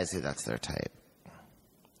gay guys who that's their type.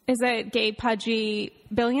 Is a gay, pudgy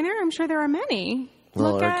billionaire? I'm sure there are many.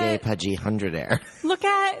 Well, or gay, pudgy hundredaire. Look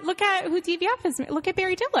at who DVF is. Look at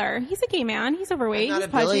Barry Diller. He's a gay man. He's overweight. He's not He's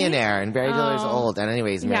a pudgy. billionaire, and Barry Diller's old. And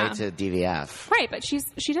anyway, he's married to DVF. Right, but she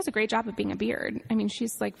does a great job of being a beard. I mean,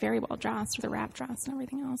 she's like very well dressed with a wrap dress and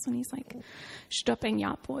everything else, and he's like stopping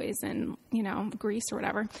yacht boys in Greece or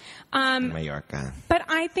whatever. Mallorca. But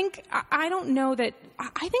I think I don't know that.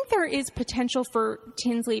 I think there is potential for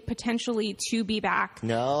Tinsley potentially to be back.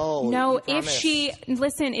 No. If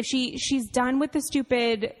she's done with the stupid,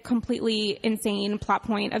 completely insane plot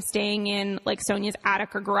point of staying in like Sonia's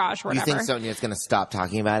attic or garage or whatever. You think Sonia's going to stop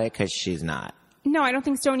talking about it? Because she's not. No, I don't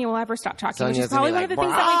think Sonia will ever stop talking. Sonia's which is probably one of the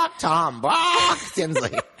things that Brock Tinsley.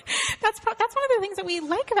 that's one of the things that we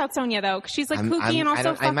like about Sonia though, because she's like kooky and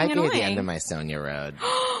also fucking I might be annoying. at the end of my Sonia road.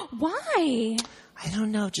 Why? I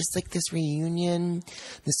don't know. Just like this reunion,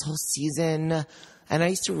 this whole season. And I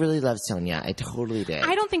used to really love Sonia. I totally did.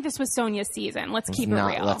 I don't think this was Sonia's season. Let's keep it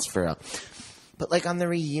real. Let's for real. But like on the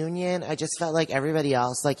reunion, I just felt like everybody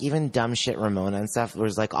else, like even dumb shit Ramona and stuff,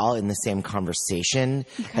 was like all in the same conversation.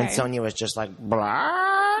 Okay. And Sonia was just like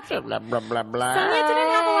blah, blah, blah, blah, blah. Sonia didn't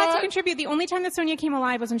have a lot to contribute. The only time that Sonia came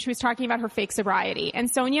alive was when she was talking about her fake sobriety. And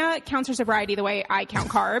Sonia counts her sobriety the way I count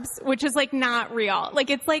carbs, which is like not real. Like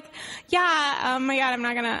it's like, yeah, oh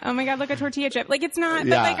my God, look at tortilla chip. Like it's not,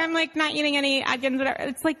 but like I'm like not eating any Atkins, whatever.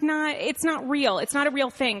 It's like it's not real. It's not a real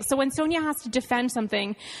thing. So when Sonia has to defend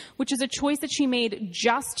something, which is a choice that she made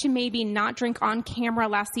just to maybe not drink on camera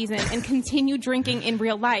last season and continue drinking in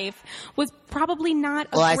real life, was probably not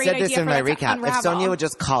a great idea. Well, I said this in my recap. If Sonia would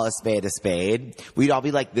just call a spade, we'd all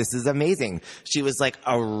be like, this is amazing. She was like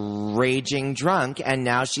a raging drunk, and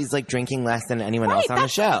now she's like drinking less than anyone else on the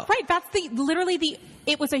show. Right. That's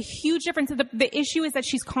it was a huge difference. The issue is that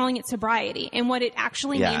she's calling it sobriety, and what it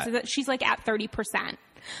actually means is that she's like at 30%.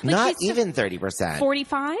 Like not even 30%.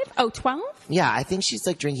 45? Oh, 12? Yeah, I think she's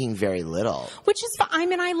like drinking very little. Which is fine. I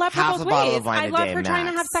mean, I love her Half both a bottle ways. of wine I a love day, her trying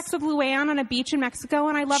to max. have sex with Luann on a beach in Mexico,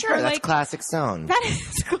 and I love her That's like classic Stone.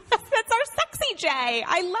 that's our sexy Jay.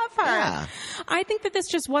 I love her. Yeah. I think that this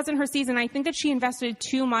just wasn't her season. I think that she invested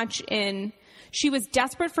too much in. She was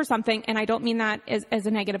desperate for something, and I don't mean that as a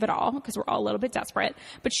negative at all, because we're all a little bit desperate,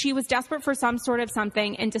 but she was desperate for some sort of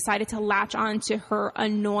something and decided to latch on to her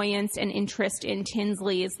annoyance and interest in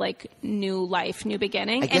Tinsley's like new life, new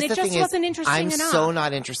beginning. And it just wasn't interesting enough. I'm so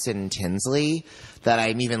not interested in Tinsley that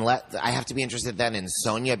I have to be interested then in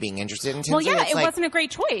Sonia being interested in Tinsley. Well, yeah, it's it like, wasn't a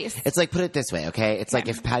great choice. It's like, put it this way, okay? It's like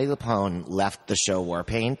if Patti LuPone left the show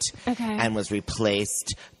Warpaint and was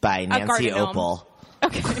replaced by Nancy Opal.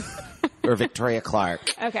 Okay. Or Victoria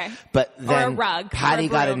Clark. Okay. But then or a rug. Patty or a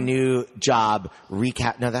got a broom. new job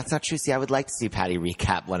recap. No, that's not true. See, I would like to see Patty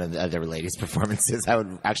recap one of the other ladies' performances. I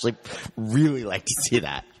would actually really like to see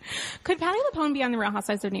that. Could Patti LuPone be on The Real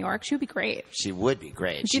Housewives of New York? She would be great. She would be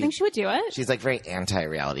great. Do you think she would do it? She's like very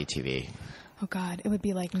anti-reality TV. Oh God, it would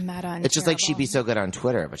be like meta and It's just like she'd be so good on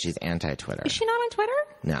Twitter, but she's anti-Twitter. Is she not on Twitter?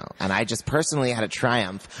 No. And I just personally had a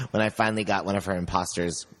triumph when I finally got one of her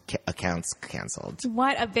imposters accounts canceled.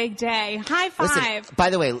 What a big day. High five. Listen, by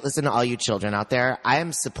the way, listen to all you children out there. I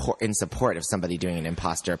am in support of somebody doing an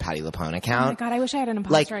imposter Patti LuPone account. Oh my God, I wish I had an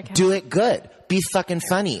imposter account. Do it good. Be fucking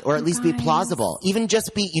funny, or at least be plausible. Even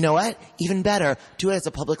just be, you know what? Even better, do it as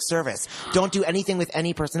a public service. Don't do anything with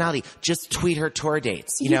any personality. Just tweet her tour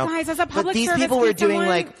dates. You know, guys, as a public but these service, people were doing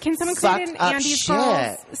like can someone fucked create an up Andy's shit.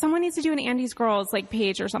 Girls? Someone needs to do an Andy's Girls like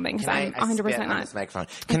page or something because I'm 100% on not. this microphone.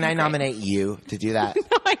 Can I nominate you to do that?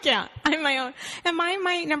 No, I can't. I'm my own. Am I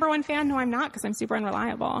my number one fan? No, I'm not because I'm super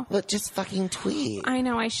unreliable. Look, just fucking tweet. I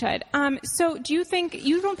know I should. So do you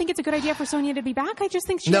don't think it's a good idea for Sonia to be back? I just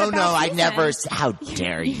think she No, had a bad I season. never. How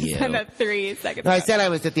dare you? said that 3 seconds No, I ago. said I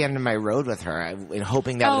was at the end of my road with her,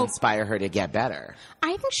 hoping that would inspire her to get better.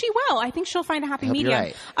 I think she will. I think she'll find a happy I hope medium. you're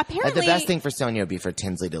right. Apparently, The best thing for Sonia would be for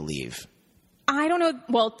Tinsley to leave. I don't know.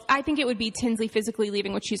 Well, I think it would be Tinsley physically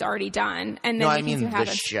leaving, which she's already done. And then No, I we can see mean what the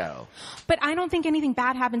happens. show. But I don't think anything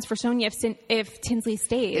bad happens for Sonia if Tinsley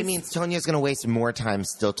stays. It means Sonia's going to waste more time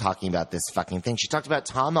still talking about this fucking thing. She talked about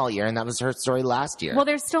Tom all year, and that was her story last year. Well,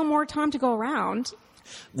 there's still more time to go around.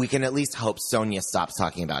 We can at least hope Sonia stops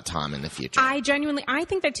talking about Tom in the future. I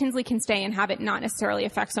think that Tinsley can stay and have it not necessarily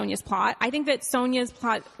affect Sonia's plot. I think that Sonia's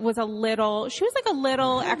plot was a little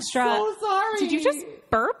extra. so sorry. Did you just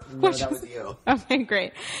burp? No, that was you. Okay,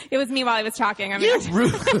 great. It was me while I was talking. You're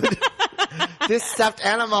rude. This stuffed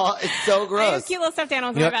animal is so I gross. have cute little stuffed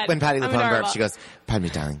animals You in know, my bed. when Patty I'm LuPone adorable. burps, she goes, "Pardon me,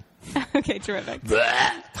 darling." Okay, terrific.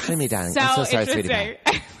 Pardon me, darling. I'm so sorry, sweetie pie.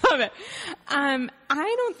 Interesting. I love it.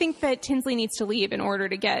 I don't think that Tinsley needs to leave in order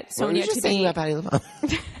to get What Sonia were you to saying be. about Patty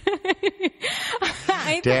LuPone?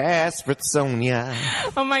 I- Desperate Sonia.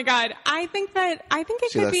 oh my god! I think it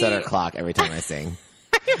She could looks be. at her clock every time I sing.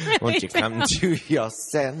 Won't you come to your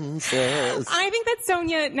senses? I think that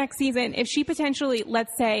Sonia next season, if she potentially,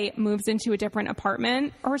 let's say, moves into a different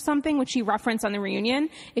apartment or something, which she referenced on the reunion,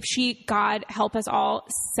 if she, God help us all,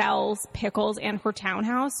 sells Pickles and her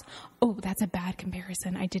townhouse. Oh, that's a bad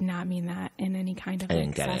comparison. I did not mean that in any kind of. I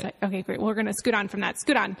didn't get it. Okay, great. Well, we're gonna scoot on from that.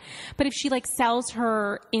 Scoot on. But if she sells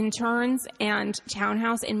her interns and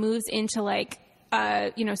townhouse and moves into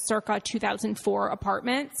circa 2004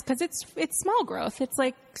 apartments, because it's small growth. It's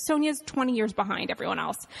like Sonia's 20 years behind everyone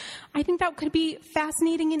else. I think that could be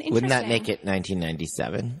fascinating and interesting. Wouldn't that make it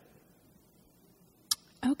 1997?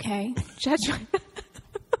 Okay. Judgment.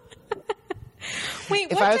 Wait,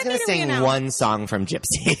 If what I was going to sing one song from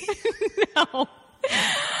Gypsy. No.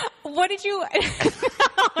 What did you?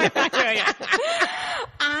 No, I'm not doing it.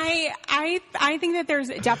 I think that there's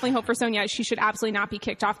definitely hope for Sonia. She should absolutely not be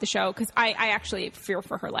kicked off the show, because I actually fear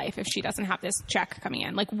for her life if she doesn't have this check coming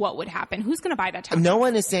in. Like, what would happen? Who's going to buy that townhouse? No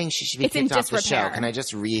one is saying she should be It's in kicked off the show. disrepair. Can I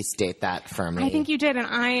just restate that firmly? I think you did,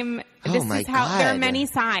 and this my is how there are God. many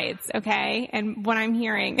sides, okay? And what I'm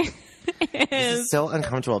hearing This is is so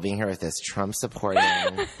uncomfortable being here with this Trump-supporting,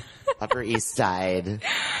 Upper East Side,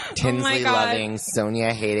 Tinsley God. loving,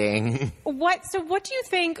 Sonia hating. what. So, what do you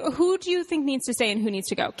think? Who do you think needs to stay and who needs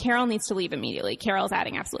to go? Carol needs to leave immediately. Carol's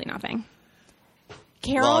adding absolutely nothing.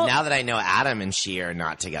 Carol, Well, now that I know Adam and she are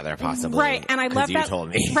not together, possibly. right? And I 'cause love you that. told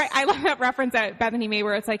me. Right, I love that reference that Bethany made,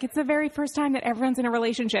 where it's like it's the very first time that everyone's in a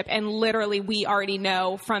relationship, and literally we already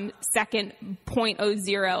know from second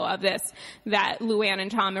 0.00 of this that Luann and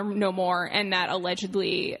Tom are no more, and that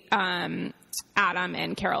allegedly Adam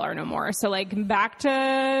and Carol are no more. So back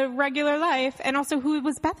to regular life. And also, who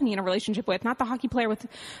was Bethany in a relationship with? Not the hockey player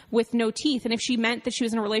with no teeth. And if she meant that she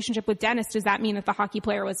was in a relationship with Dennis, does that mean that the hockey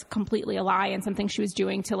player was completely a lie and something she was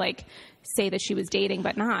doing to say that she was dating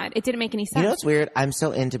but not? It didn't make any sense. You know what's weird? I'm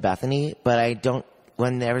so into Bethany, but I don't.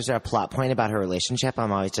 When there's a plot point about her relationship,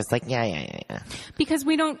 I'm always just like, yeah. Because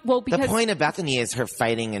we don't. Well, because The point of Bethany is her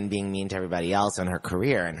fighting and being mean to everybody else, and her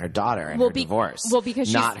career, and her daughter, and her divorce. well,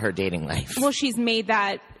 because not her dating life. well, she's made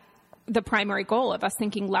that the primary goal of us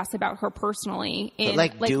thinking less about her personally in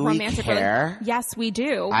do we romantic care? Yes, we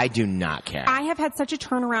do. I do not care. I have had such a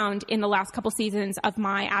turnaround in the last couple seasons of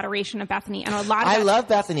my adoration of Bethany, and a lot of I that- love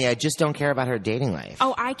Bethany. I just don't care about her dating life.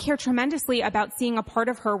 Oh, I care tremendously about seeing a part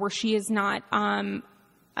of her where she is not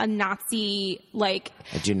a Nazi.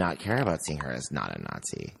 I do not care about seeing her as not a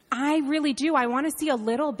Nazi. I really do. I want to see a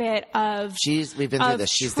little bit of. We've been through of this.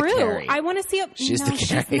 She's true. the Carrie. I want to see. She's No, the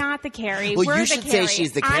Carrie. she's not the Carrie. Well, We're you the should Carrie. say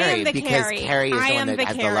she's the I am Carrie the because Carrie. Carrie is I the am one that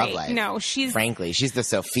has the love Carrie. life. No, she's. Frankly, she's the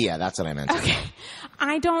Sophia. That's what I meant to say.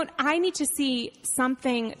 I need to see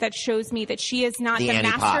something that shows me that she is not The the Annie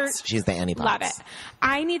master. Potts. She's the Annie Potts. Love it.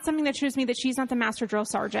 I need something that shows me that she's not the master drill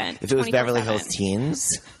sergeant. If it was Beverly 24/7. Hills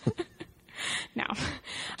Teens, No.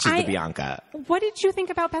 she's the Bianca. What did you think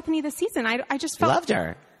about Bethany this season? I just felt. Loved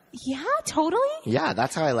her. Yeah, totally. Yeah,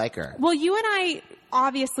 that's how I like her. Well, you and I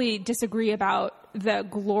obviously disagree about the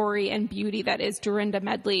glory and beauty that is Dorinda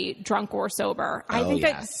Medley, drunk or sober. I think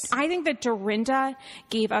yes. that Dorinda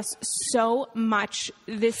gave us so much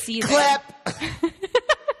this season. Clip!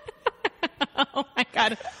 Oh my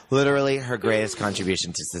God. Literally her greatest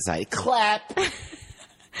contribution to society. Clap!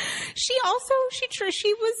 She also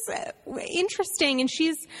she was interesting, and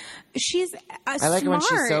she's I like her when she's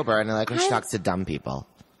smart. sober, and I like when she talks to dumb people.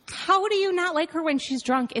 How do you not like her when she's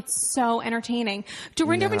drunk? It's so entertaining.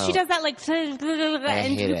 Dorinda, when No. she does that, and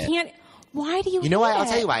hate you it. can't. Why do you? You know why? hate I'll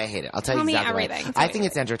tell it? you why I hate it. I'll tell Tell you me exactly why. everything. I think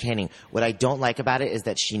it's entertaining. What I don't like about it is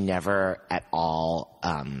that she never at all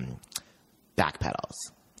backpedals.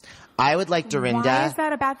 I would like Dorinda. Why is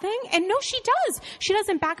that a bad thing? And no, she does. She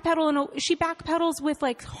doesn't backpedal, and she backpedals with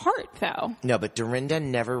like heart, though. No, but Dorinda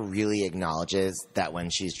never really acknowledges that when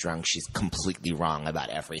she's drunk, she's completely wrong about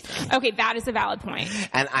everything. Okay, that is a valid point.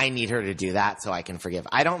 And I need her to do that so I can forgive.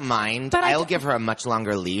 I don't mind. But I'll give her a much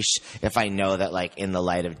longer leash if I know that, like, in the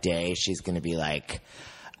light of day, she's going to be like,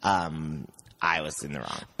 I was in the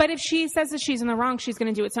wrong. But if she says that she's in the wrong, she's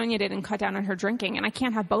going to do what Sonia did and cut down on her drinking. And I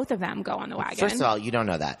can't have both of them go on the wagon. First of all, you don't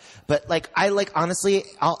know that. But, like, honestly,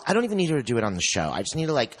 I don't even need her to do it on the show. I just need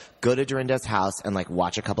to, like, go to Dorinda's house and, like,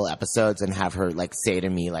 watch a couple episodes and have her, like, say to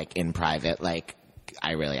me, like, in private, like,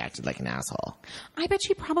 I really acted like an asshole. I bet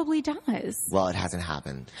she probably does. Well, it hasn't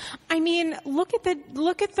happened. I mean, look at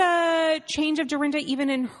the change of Dorinda even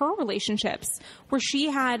in her relationships, where she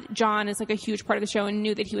had John as like a huge part of the show and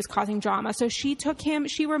knew that he was causing drama. So she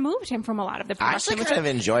removed him from a lot of the I production. actually kind of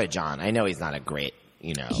enjoy John. I know he's not a great,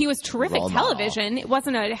 he was terrific role model. television. It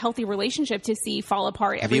wasn't a healthy relationship to see fall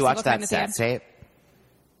apart. Have you watched that sex tape?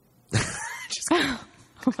 Just kidding.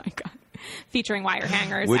 Oh my God. Featuring wire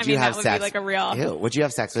hangers. Would you have that would sex? Be like a real. Ew, would you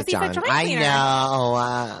have sex with He's a John? dry I cleaner.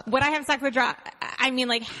 know. Would I have sex with I mean,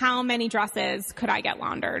 like, how many dresses could I get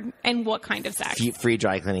laundered? And what kind of sex? Free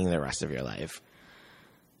dry cleaning the rest of your life.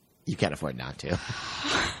 You can't afford not to.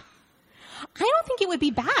 I don't think it would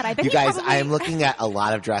be bad. I bet You guys, probably... I'm looking at a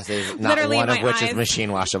lot of dresses, not Literally one in of my which is eyes.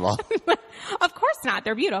 machine washable. Of course not.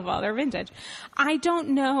 They're beautiful. They're vintage. I don't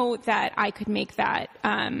know that I could make that.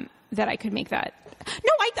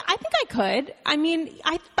 No, I think I could. I mean,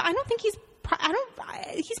 I don't think he's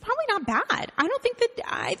probably not bad. I think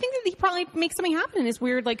that he probably makes something happen in his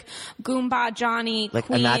weird, like, Goomba Johnny Like,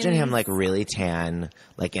 Queens. imagine him, like, really tan,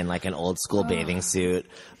 like, in, like, an old school bathing suit,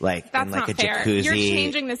 like, That's in, like, not a fair. jacuzzi. You're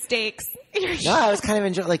changing the stakes. No, I was kind of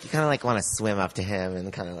enjoying, like, you kind of, like, want to swim up to him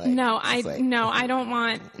and kind of, like... No, just, like, I don't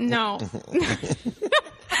want, no.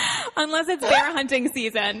 Unless it's bear hunting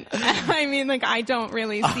season. I mean, like, I don't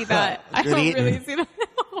really see that. I don't really see that.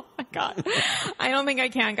 Oh my God. I don't think I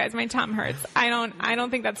can, guys. My tongue hurts. I don't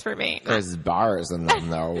think that's for me. There's bars in them,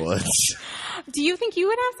 there woods. Do you think you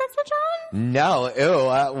would have sex with John? No,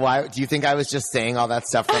 ew. Why? Do you think I was just saying all that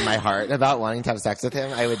stuff from my heart about wanting to have sex with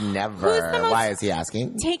him? I would never. Why is he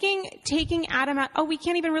asking? Taking Adam out. Oh, we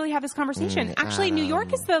can't even really have this conversation. Actually, New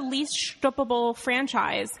York is the least strippable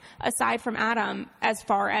franchise aside from Adam, as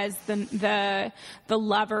far as the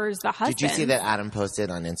lovers, the husbands. Did you see that Adam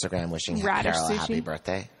posted on Instagram wishing Radish Carol a sushi. happy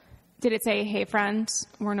birthday? Did it say, "Hey, friend,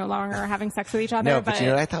 we're no longer having sex with each other"? No, but you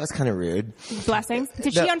know what I thought was kind of rude? Blessings.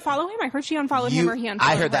 Did she unfollow him? I heard she unfollowed him, or he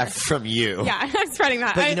unfollowed I heard her. that from you. Yeah, I'm spreading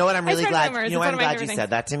that. But you know what? I'm really glad. Rumors. You know It's what? I'm one of my glad you favorite said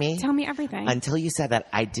that to me. Tell me everything. Until you said that,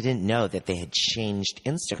 I didn't know that they had changed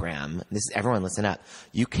Instagram. This is everyone. Listen up.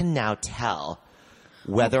 You can now tell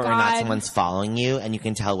whether or not God. someone's following you, and you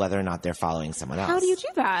can tell whether or not they're following someone else. How do you do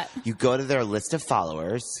that? You go to their list of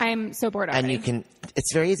followers. I'm so bored already. And you can,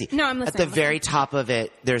 it's very easy. No, I'm listening. At the I'm very top of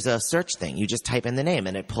it, there's a search thing. You just type in the name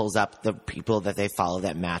and it pulls up the people that they follow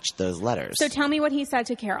that match those letters. So tell me what he said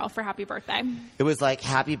to Carol for happy birthday. It was like,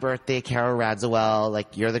 happy birthday, Carol Radziwill,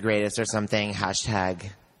 like, you're the greatest or something, hashtag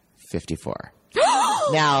 54.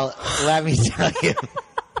 Now, let me tell you.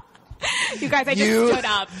 You guys, I just stood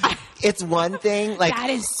up. It's one thing, like, That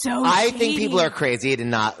is so I shady. think people are crazy to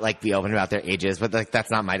not, like, be open about their ages, but, like, that's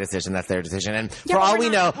not my decision, that's their decision. And Yeah, for but all we're we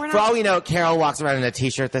not- know, we're for not- all we know, Carol walks around in a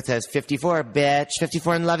t-shirt that says 54, bitch,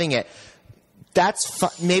 54 and loving it.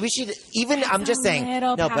 That's maybe she even I'm just saying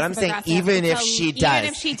no, but I'm saying even if she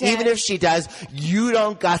does, you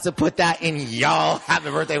don't got to put that in y'all happy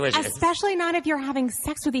birthday wishes. Especially not if you're having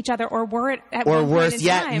sex with each other or were at Or one point worse in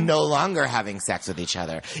yet, time. no longer having sex with each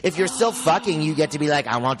other. If you're still fucking, you get to be like,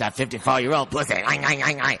 I want that 54-year-old pussy.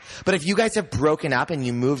 But if you guys have broken up and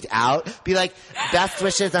you moved out, be like, best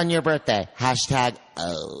wishes on your birthday. Hashtag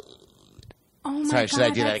Oh my Sorry, God, should I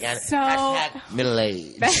do that that's again? So Hashtag middle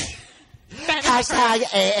age. Hashtag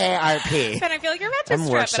AARP. Ben, I feel like you're about to I'm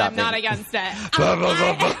strip, but I'm workshopping. not against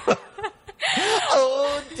it.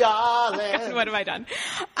 Oh, darling. What have I done?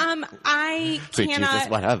 I Sweet cannot. Jesus,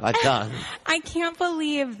 what have I done? I can't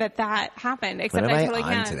believe that happened. Except What am I I totally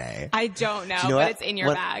on can't. today? I don't know, Do you know but what? it's in your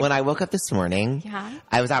when, bag. When I woke up this morning, Yeah?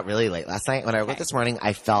 I was out really late last night. When I woke up this morning,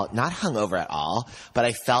 I felt not hungover at all, but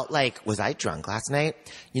I felt like, was I drunk last night?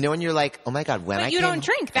 You know, when you're like, oh my God, when But I you came- don't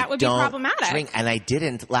drink. That I would be don't problematic. Drink, and I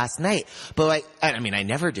didn't last night. But I mean, I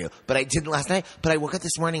never do, but I didn't last night. But I woke up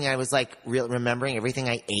this morning and I was like remembering everything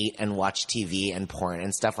I ate and watched TV and porn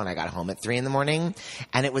and stuff when I got home at 3 a.m.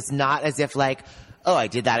 And it was not as if like, oh, I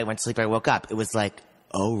did that, I went to sleep, I woke up. It was like,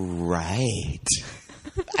 oh, right.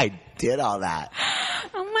 I did all that.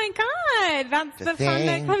 Oh my my God. That's the fun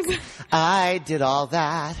that comes. I did all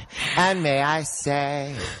that, and may I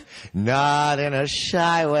say, not in a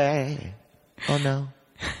shy way. Oh, no.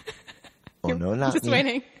 Oh, no, not Just me.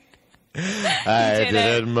 waiting. I did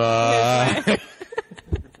it my...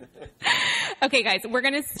 Okay, guys, we're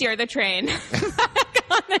going to steer the train back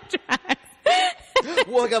on the tracks.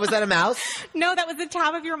 Whoa, God, was that a mouse? No, that was the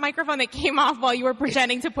top of your microphone that came off while you were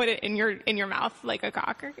pretending to put it in your mouth like a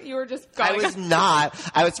cock. You were just going. I was not.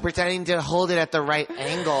 I was pretending to hold it at the right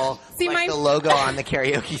angle, See, like the logo on the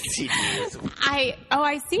karaoke CDs.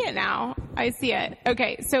 I see it now. I see it.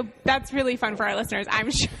 Okay, so that's really fun for our listeners.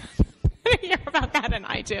 I'm sure to hear about that on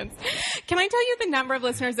iTunes. Can I tell you the number of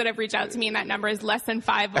listeners that have reached out to me, and that number is less than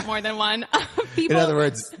 5 but more than 1 of people. In other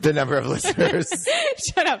words, the number of listeners.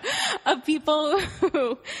 Shut up. Of people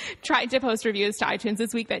who tried to post reviews to iTunes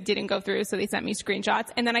this week that didn't go through, so they sent me screenshots.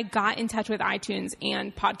 And then I got in touch with iTunes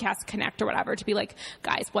and Podcast Connect or whatever to be like,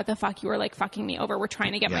 guys, what the fuck? You were like fucking me over. We're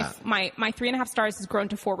trying to get my 3.5 stars has grown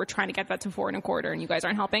to 4. We're trying to get that to 4.25, and you guys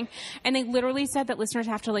aren't helping. And they literally said that listeners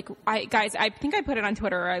have to guys, I think I put it on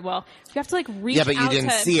Twitter, or I will. You have to reach out. Yeah, but you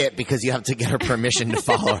didn't see it because you have to get her permission to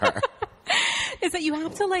follow her. Is that you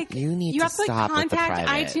have to you have to contact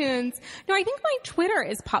iTunes. No, I think my Twitter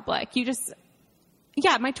is public.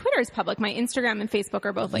 My Twitter is public. My Instagram and Facebook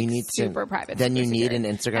are both super private. Then you need secret.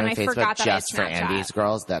 an Instagram and Facebook just for Andy's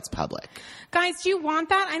Girls. That's public. Guys, do you want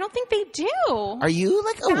that? I don't think they do. Are you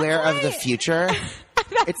aware of the future?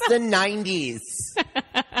 It's the 90s.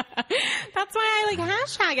 That's why I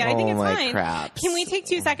hashtag it. I think it's fine. Crap. Can we take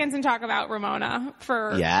 2 seconds and talk about Ramona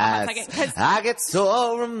for yes. a second? I get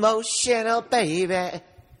so emotional, baby.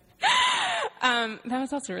 That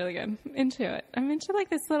was also really good. Into it. I'm into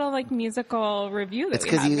this little musical review that it's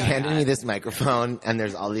because you handed me this microphone and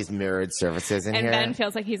there's all these mirrored surfaces in here. And Ben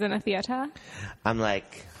feels like he's in a theater. I'm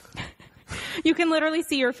like... You can literally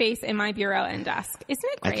see your face in my bureau and desk. Isn't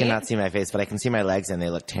it great? I cannot see my face, but I can see my legs and they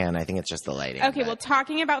look tan. I think it's just the lighting. Okay, well,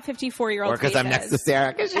 talking about 54-year-old Or because I'm next to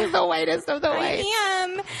Sarah because she's the whitest of the white.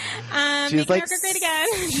 I am. She's America great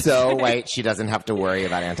again. So white she doesn't have to worry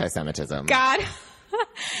about anti-Semitism. God.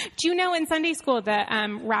 Do you know in Sunday school that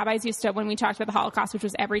rabbis used to, when we talked about the Holocaust, which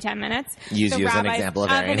was every 10 minutes, use you as an example of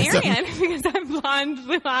Aryanism. Because I'm blonde,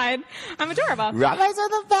 blue-eyed. I'm adorable. Rabbis are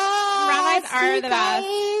the best. Rabbis are the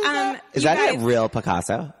best. Is that a real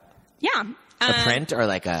Picasso? Yeah. A print or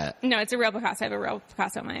a... No, it's a real Picasso. I have a real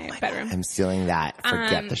Picasso in my bedroom. I'm stealing that.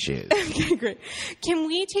 Forget the shoes. Okay, great. Can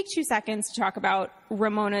we take 2 seconds to talk about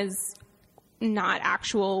Ramona's not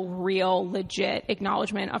actual, real, legit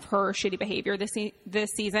acknowledgement of her shitty behavior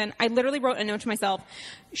this season? I literally wrote a note to myself.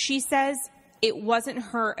 She says it wasn't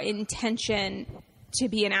her intention to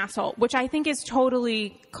be an asshole, which I think is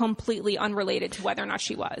totally, completely unrelated to whether or not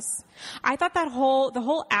she was. I thought the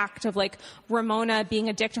whole act of Ramona being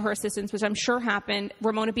a dick to her assistants, which I'm sure happened,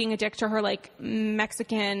 Ramona being a dick to her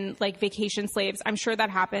Mexican vacation slaves, I'm sure that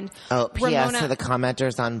happened. Oh, P.S. to the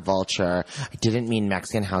commenters on Vulture, I didn't mean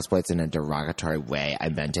Mexican houseboys in a derogatory way. I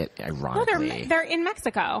meant it ironically. No, they're in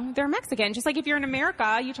Mexico. They're Mexican. Just like if you're in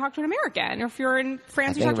America, you talk to an American. Or if you're in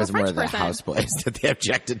France, you talk to a French person. I think it was more the houseboys that they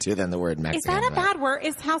objected to than the word Mexican. Is that a bad word?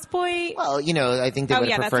 Is houseboy... Well, I think they would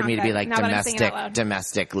have preferred me to be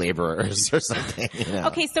domestic laborers or something.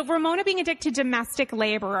 Okay, so Ramona being a dick to domestic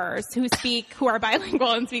laborers who are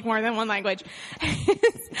bilingual and speak more than one language.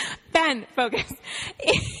 Ben, focus.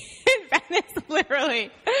 Ben is literally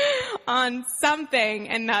on something,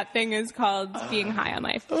 and that thing is called being high on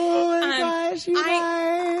life. Oh my gosh, you guys.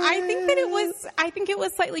 I think it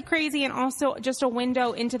was slightly crazy, and also just a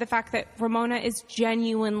window into the fact that Ramona is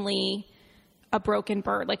genuinely a broken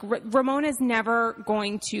bird. Ramona's never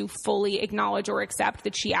going to fully acknowledge or accept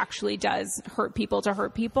that she actually does hurt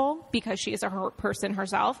people because she is a hurt person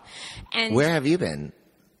herself. And where have you been?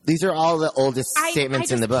 These are all the oldest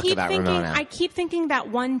statements in the book about Ramona. I keep thinking that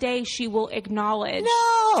one day she will acknowledge.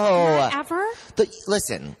 No! Not ever?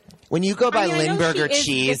 Listen, when you go buy Lindbergh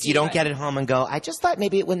cheese, you don't get it home and go, I just thought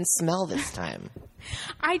maybe it wouldn't smell this time.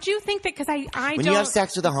 I do think that because I when you have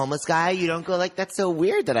sex with a homeless guy, you don't go that's so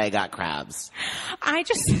weird that I got crabs. I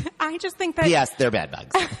just think that... Yes, they're bed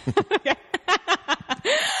bugs.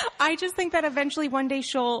 I just think that eventually one day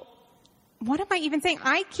she'll... What am I even saying?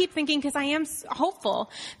 I keep thinking, because I am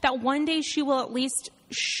hopeful, that one day she will at least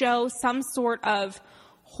show some sort of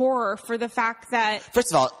horror for the fact that...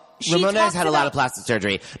 First of all, Ramona has had a lot of plastic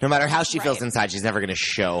surgery. No matter how she feels inside, she's never going to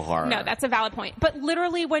show horror. No, that's a valid point. But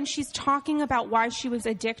literally when she's talking about why she was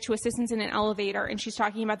a dick to assistants in an elevator, and she's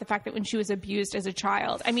talking about the fact that when she was abused as a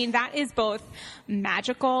child, I mean, that is both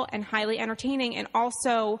magical and highly entertaining, and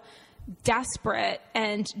also desperate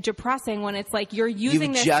and depressing when it's like you're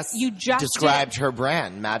using You just described her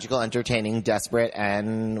brand: magical, entertaining, desperate,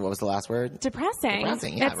 and what was the last word? Depressing.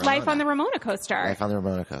 Yeah, It's life on the Ramona coaster. Life on the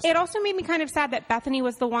Ramona coaster. It also made me kind of sad that Bethany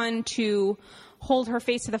was the one to hold her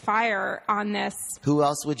face to the fire on this. Who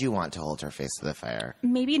else would you want to hold her face to the fire?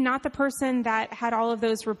 Maybe not the person that had all of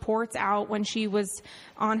those reports out when she was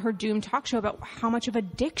on her Doom talk show about how much of a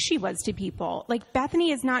dick she was to people. Like, Bethany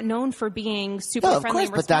is not known for being super No, of friendly course,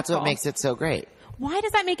 and but that's what respectful. makes it so great. Why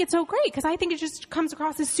does that make it so great? Because I think it just comes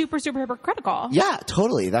across as super, super hypocritical. Yeah,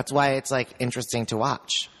 totally. That's why it's like interesting to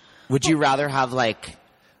watch. Would you rather have like,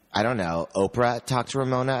 I don't know, Oprah talk to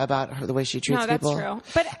Ramona about her, the way she treats No, that's people? true.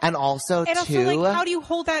 But and also, it also, too, like, how do you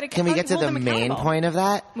hold that? can we get to the main point of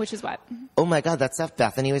that? Which is what? Oh my God, that stuff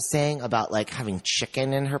Bethany was saying about like having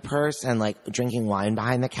chicken in her purse and like drinking wine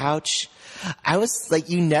behind the couch. I was like,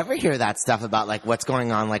 you never hear that stuff about like what's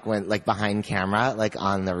going on like when like behind camera, like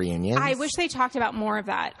on the reunions. I wish they talked about more of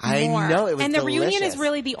that. I more. know, it was and the reunion delicious. is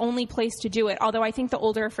really the only place to do it. Although I think the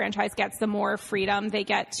older a franchise gets, the more freedom they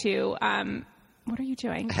get to. What are you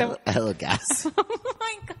doing? Hello, gas. Oh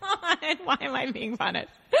my God! Why am I being funny?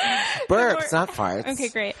 Burps, not farts. Okay,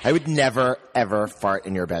 great. I would never, ever fart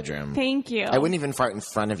in your bedroom. Thank you. I wouldn't even fart in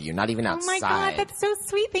front of you, not even Oh outside. my God, that's so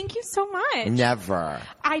sweet. Thank you so much. Never.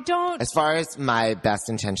 I don't. As far as my best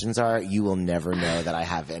intentions are, you will never know that I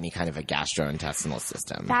have any kind of a gastrointestinal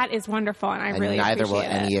system. That is wonderful, and I and really neither will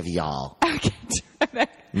appreciate any it. of y'all. Okay.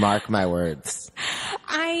 Mark my words.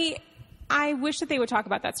 I wish that they would talk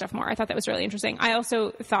about that stuff more. I thought that was really interesting. I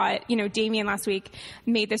also thought, Damien last week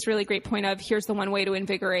made this really great point of, here's the one way to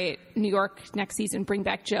invigorate New York next season, bring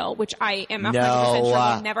back Jill, which I am 100%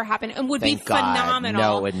 sure would never happen and would be Thank God. phenomenal.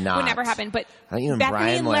 No, it would not. Would never happen. But Don't you and Bethany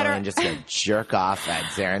Brian let her- Moylan just go jerk off at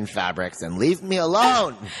Zarin Fabrics and leave me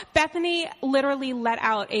alone? Bethany literally let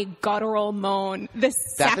out a guttural moan the Bethany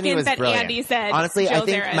second was that brilliant. Andy said, Honestly, I Jill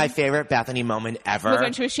think Zarin, my favorite Bethany moment ever was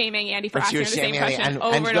when she was shaming Andy for when she asking her was the same shaming Andy, question and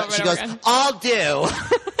over and over and she over goes, again. I'll do.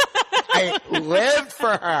 I lived for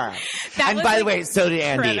her. And was by the like way, so did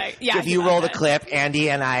Andy. critic. Yeah, if he you roll loved the it. clip, Andy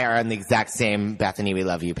and I are on the exact same Bethany We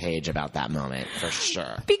Love You page about that moment, for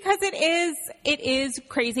sure. Because it is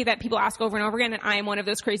crazy that people ask over and over again, and I am one of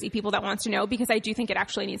those crazy people that wants to know, because I do think it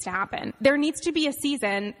actually needs to happen. There needs to be a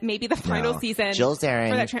season, maybe the final season, Jill Zarin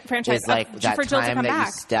for that franchise, is like that for Jill to time come that back.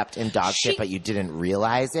 you stepped in dog shit, but you didn't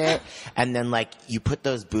realize it. And then like you put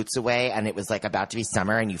those boots away and it was like about to be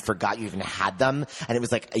summer and you forgot you even had them. And it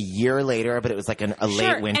was like a year later, but it was like a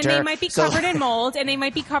late winter. And they might be covered in mold, and they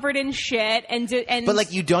might be covered in shit, and But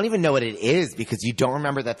like you don't even know what it is because you don't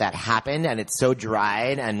remember that happened, and it's so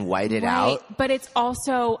dried and whited out. But it's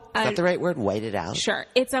also Is that the right word? Whited out? Sure.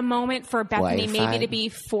 It's a moment for Bethany Whiteified? maybe to be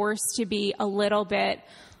forced to be a little bit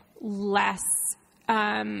less,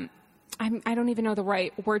 I don't even know the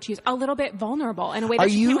right word to use, a little bit vulnerable in a way that Are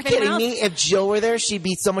she you can't with anyone kidding else. me? If Jill were there, she'd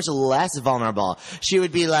be so much less vulnerable. She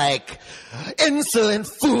would be like, insolent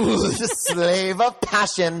fool, slave of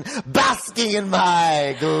passion, basking in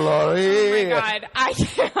my glory. Oh my God. I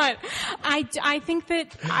can't. I think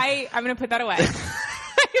that I'm going to put that away.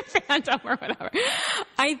 Phantom or whatever.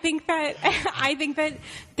 I think that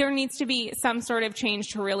there needs to be some sort of change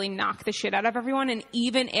to really knock the shit out of everyone. And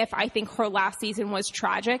even if I think her last season was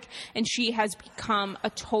tragic and she has become a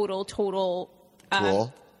total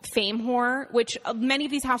Cool. fame whore, which many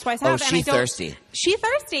of these housewives have. Oh, and she's thirsty. She's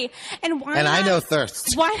thirsty. And why And I not- know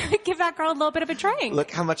thirst. Why not give that girl a little bit of a drink?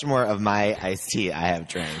 Look how much more of my iced tea I have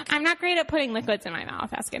drank. I'm not great at putting liquids in my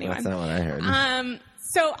mouth. Ask anyone. That's not what I heard.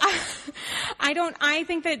 So I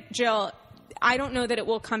think that Jill, I don't know that it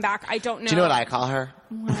will come back. I don't know. Do you know what I call her?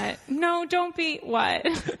 What? No, don't be, what?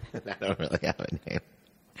 I don't really have a name.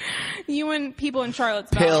 You and people in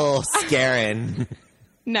Charlottesville. Pill Scarin.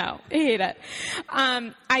 No, I hate it.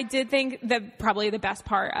 I did think that probably the best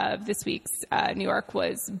part of this week's New York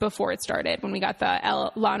was before it started, when we got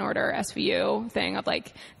the Law and Order SVU thing of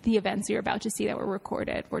like, the events you're about to see that were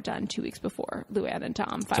recorded were done 2 weeks before Luann and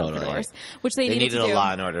Tom filed for divorce, which they needed to a do.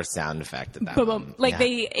 Law and Order sound effect at that Boom, moment. boom. Like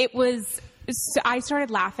Yeah. I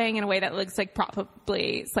started laughing in a way that looks like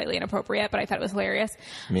probably slightly inappropriate, but I thought it was hilarious.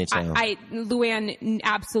 Me too. Luann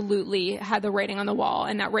absolutely had the writing on the wall,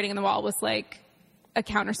 and that writing on the wall was like a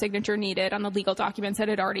counter signature needed on the legal documents that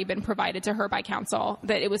had already been provided to her by counsel.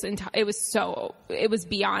 That it was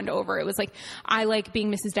beyond over. It was like, I like being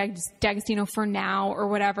Mrs. D'Agostino for now or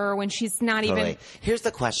whatever, when she's not Totally. even. Here's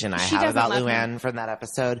the question I She have doesn't about love Luann him. from that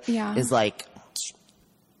episode. Yeah. Is like,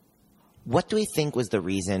 what do we think was the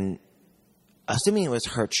reason, assuming it was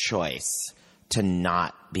her choice to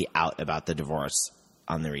not be out about the divorce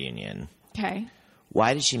on the reunion, Okay.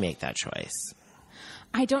 why did she make that choice?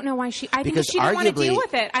 I don't know why I think Because she didn't want to arguably- deal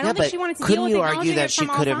with it. I Yeah, don't think but she wanted to deal couldn't with you acknowledging argue that it she from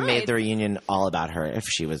all could have made sides. the reunion all about her if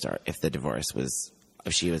the divorce was,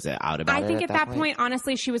 if she was out about it? I think at that point,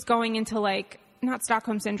 honestly, she was going into like, not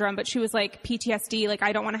Stockholm syndrome, but she was like PTSD. Like,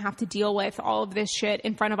 I don't want to have to deal with all of this shit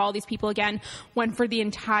in front of all these people again. When for the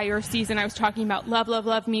entire season I was talking about love, love,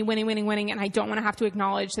 love, me, winning, winning, winning, and I don't want to have to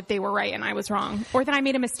acknowledge that they were right and I was wrong, or that I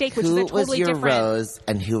made a mistake, which is a Who totally was your different. rose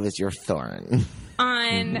and who was your thorn?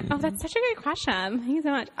 On oh, that's such a great question. Thank you so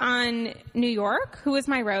much. On New York, who was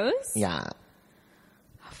my rose? Yeah.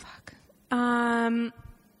 Oh fuck.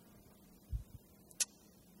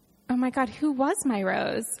 Oh my God, who was my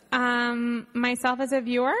rose? Myself as a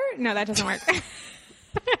viewer? No, that doesn't work.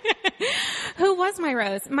 Who was my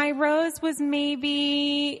rose? My rose was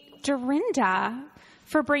maybe Dorinda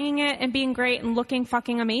for bringing it and being great and looking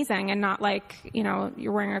fucking amazing and not like, you know,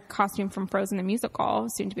 you're wearing a costume from Frozen the musical,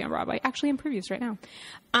 soon to be on Broadway. Actually in previews right now.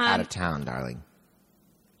 Out of town, darling.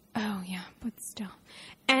 Oh yeah, but still.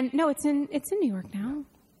 And no, it's in New York now.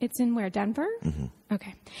 It's in where? Denver? Mm-hmm.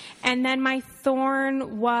 Okay. And then my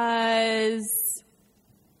thorn was,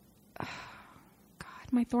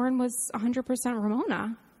 my thorn was 100%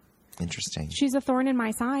 Ramona. Interesting. She's a thorn in my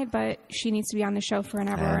side, but she needs to be on the show forever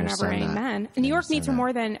and ever. understand that. Amen. I New York needs her understand that.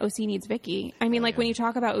 more than OC needs Vicky. I mean, like when you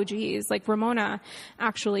talk about OGs, like Ramona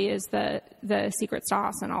actually is the secret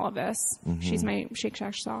sauce in all of this. Mm-hmm. She's my Shake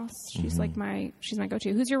Shack sauce. She's like she's my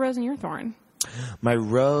go-to. Who's your rose and your thorn? My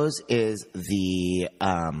rose is the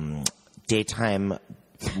daytime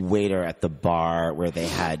waiter at the bar where they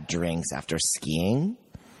had drinks after skiing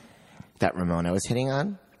that Ramona was hitting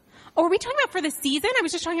on. Oh, are we talking about for the season? I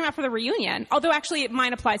was just talking about for the reunion. Although actually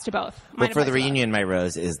mine applies to both. Mine But for applies the to both. reunion, my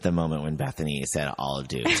rose is the moment when Bethany said all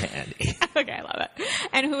do to Andy. Okay, I love it.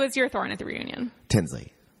 And who was your thorn at the reunion?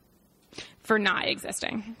 Tinsley. For not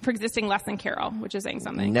existing. For existing less than Carol, which is saying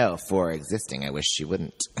something. No, for existing. I wish she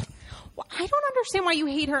wouldn't. Well, I don't understand why you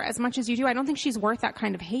hate her as much as you do. I don't think she's worth that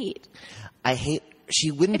kind of hate. She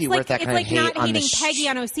wouldn't be worth that kind of hate It's like not on the hating Peggy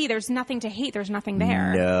on OC. There's nothing to hate. There's nothing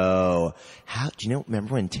there. No. Do you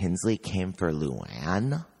remember when Tinsley came for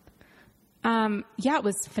Luann? Yeah, it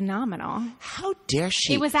was phenomenal. How dare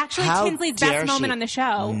she? It was actually How Tinsley's dare best moment she? on the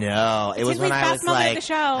show. No, it was when Tinsley's I best was moment of like, the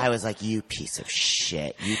show. I was like, you piece of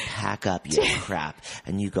shit. You pack up your crap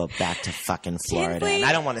and you go back to fucking Florida. Tinsley- And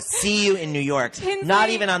I don't want to see you in New York. Tinsley- Not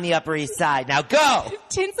even on the Upper East Side. Now go!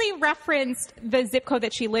 Tinsley referenced the zip code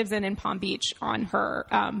that she lives in Palm Beach on her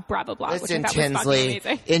Bravo blog, Listen, which I thought was Tinsley,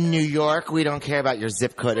 fucking amazing. in New York, we don't care about your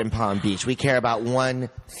zip code in Palm Beach. We care about one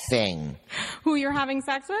thing. Who you're having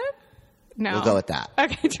sex with? No. We'll go with that.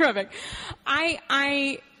 Okay, terrific.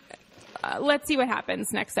 Let's see what happens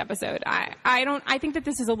next episode. I think that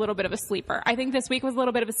this is a little bit of a sleeper. I think this week was a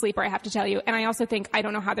little bit of a sleeper, I have to tell you. And I also think, I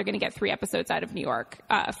don't know how they're going to get 3 episodes out of New York,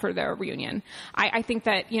 for the reunion. I think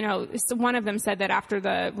that, one of them said that after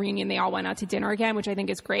the reunion, they all went out to dinner again, which I think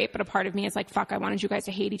is great. But a part of me is like, fuck, I wanted you guys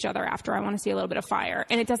to hate each other after. I want to see a little bit of fire.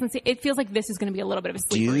 And it feels like this is going to be a little bit of a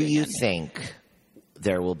sleeper Do you reunion. think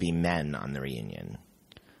there will be men on the reunion?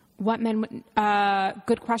 What men?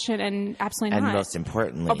 Good question, and absolutely And not. most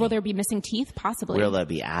importantly, Or will there be missing teeth? Possibly. will there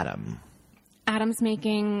be Adam? Adam's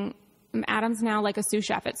now like a sous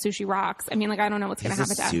chef at Sushi Rocks. I mean, like, I don't know what's going He's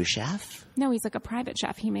to a happen to sous chef? No, he's like a private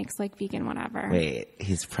chef. He makes like vegan whatever. Wait,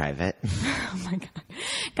 he's private? Oh my God.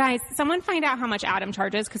 Guys, someone find out how much Adam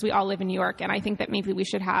charges, because we all live in New York, and I think that maybe we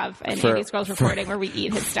should have an Andy's Girls recording where we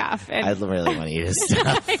eat his stuff. And I really want to eat his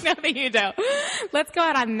stuff. I know that you do. Let's go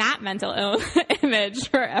out on that mental image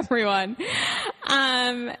for everyone.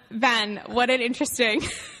 Ben, what an interesting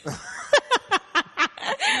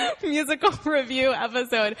musical review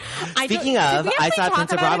episode. Speaking of, I saw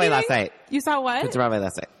Prince of Broadway last night. You saw what? Prince of Broadway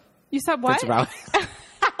last night. You saw what? Prince of Broadway.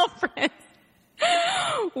 Alfred.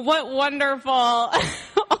 What wonderful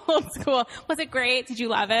old school. Was it great? Did you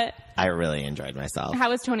love it? I really enjoyed myself. How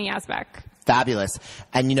was Tony Yazbek? Fabulous.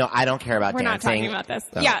 And I don't care about We're not dancing. talking about this.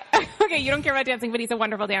 Oh. Yeah. Okay, you don't care about dancing, but he's a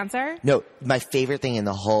wonderful dancer. No, my favorite thing in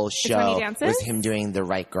the whole when show he dances? was him doing the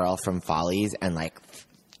right girl from Follies and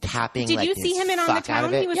tapping. Did like, you see his him in On the fuck out of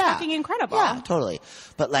Town? it. He was Yeah. fucking incredible. Yeah, totally.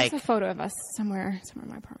 But There's a photo of us somewhere in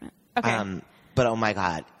my apartment. Okay. but oh my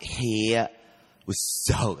God, he was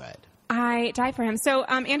so good. I die for him. So,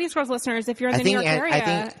 Andy's Girls listeners, if you're in the New York area,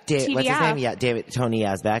 what's his TBF. name? Yeah, Tony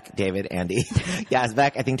Yazbek, Andy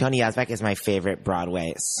Yazbek. I think Tony Yazbek is my favorite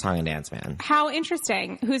Broadway song and dance man. How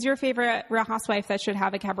interesting. Who's your favorite Real Housewife that should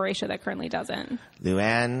have a cabaret show that currently doesn't?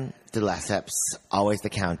 Luann de Lesseps, always the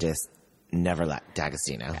Countess, never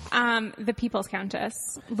D'Agostino. The People's Countess.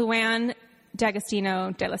 Luann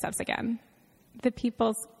D'Agostino de Lesseps again. The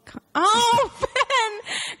People's... Oh, Ben!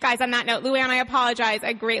 Guys, on that note, Luann, I apologize.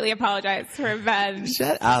 I greatly apologize for Ben.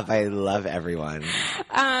 Shut up. I love everyone.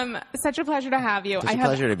 Such a pleasure to have you. It's a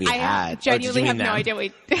pleasure to be had. I genuinely have no them? idea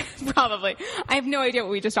what we, probably. I have no idea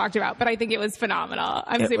what we just talked about, but I think it was phenomenal.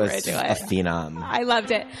 I'm super into a it. phenom. I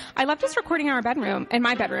loved it. I loved just recording in our bedroom, in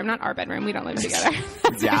my bedroom, not our bedroom. We don't live together.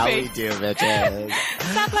 That's Yeah, my we face. do, bitches.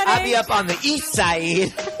 Stop I'll letting. be up on the east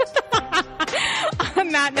side. On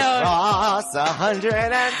that note. Across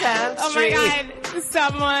 110th Oh my Street. God.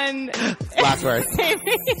 Someone. Last words.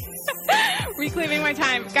 Reclaiming my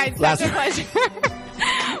time. Guys, Last such a pleasure.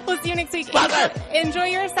 We'll see you next week. Last word. Enjoy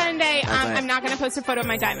your Sunday. Last word. I'm not going to post a photo of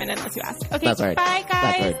my diamond unless you ask. Okay, Last word. bye, Last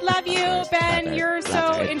guys. word. Love you, Last Ben. word. You're Last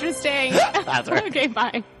so word. interesting. Last word. Okay,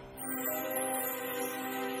 bye.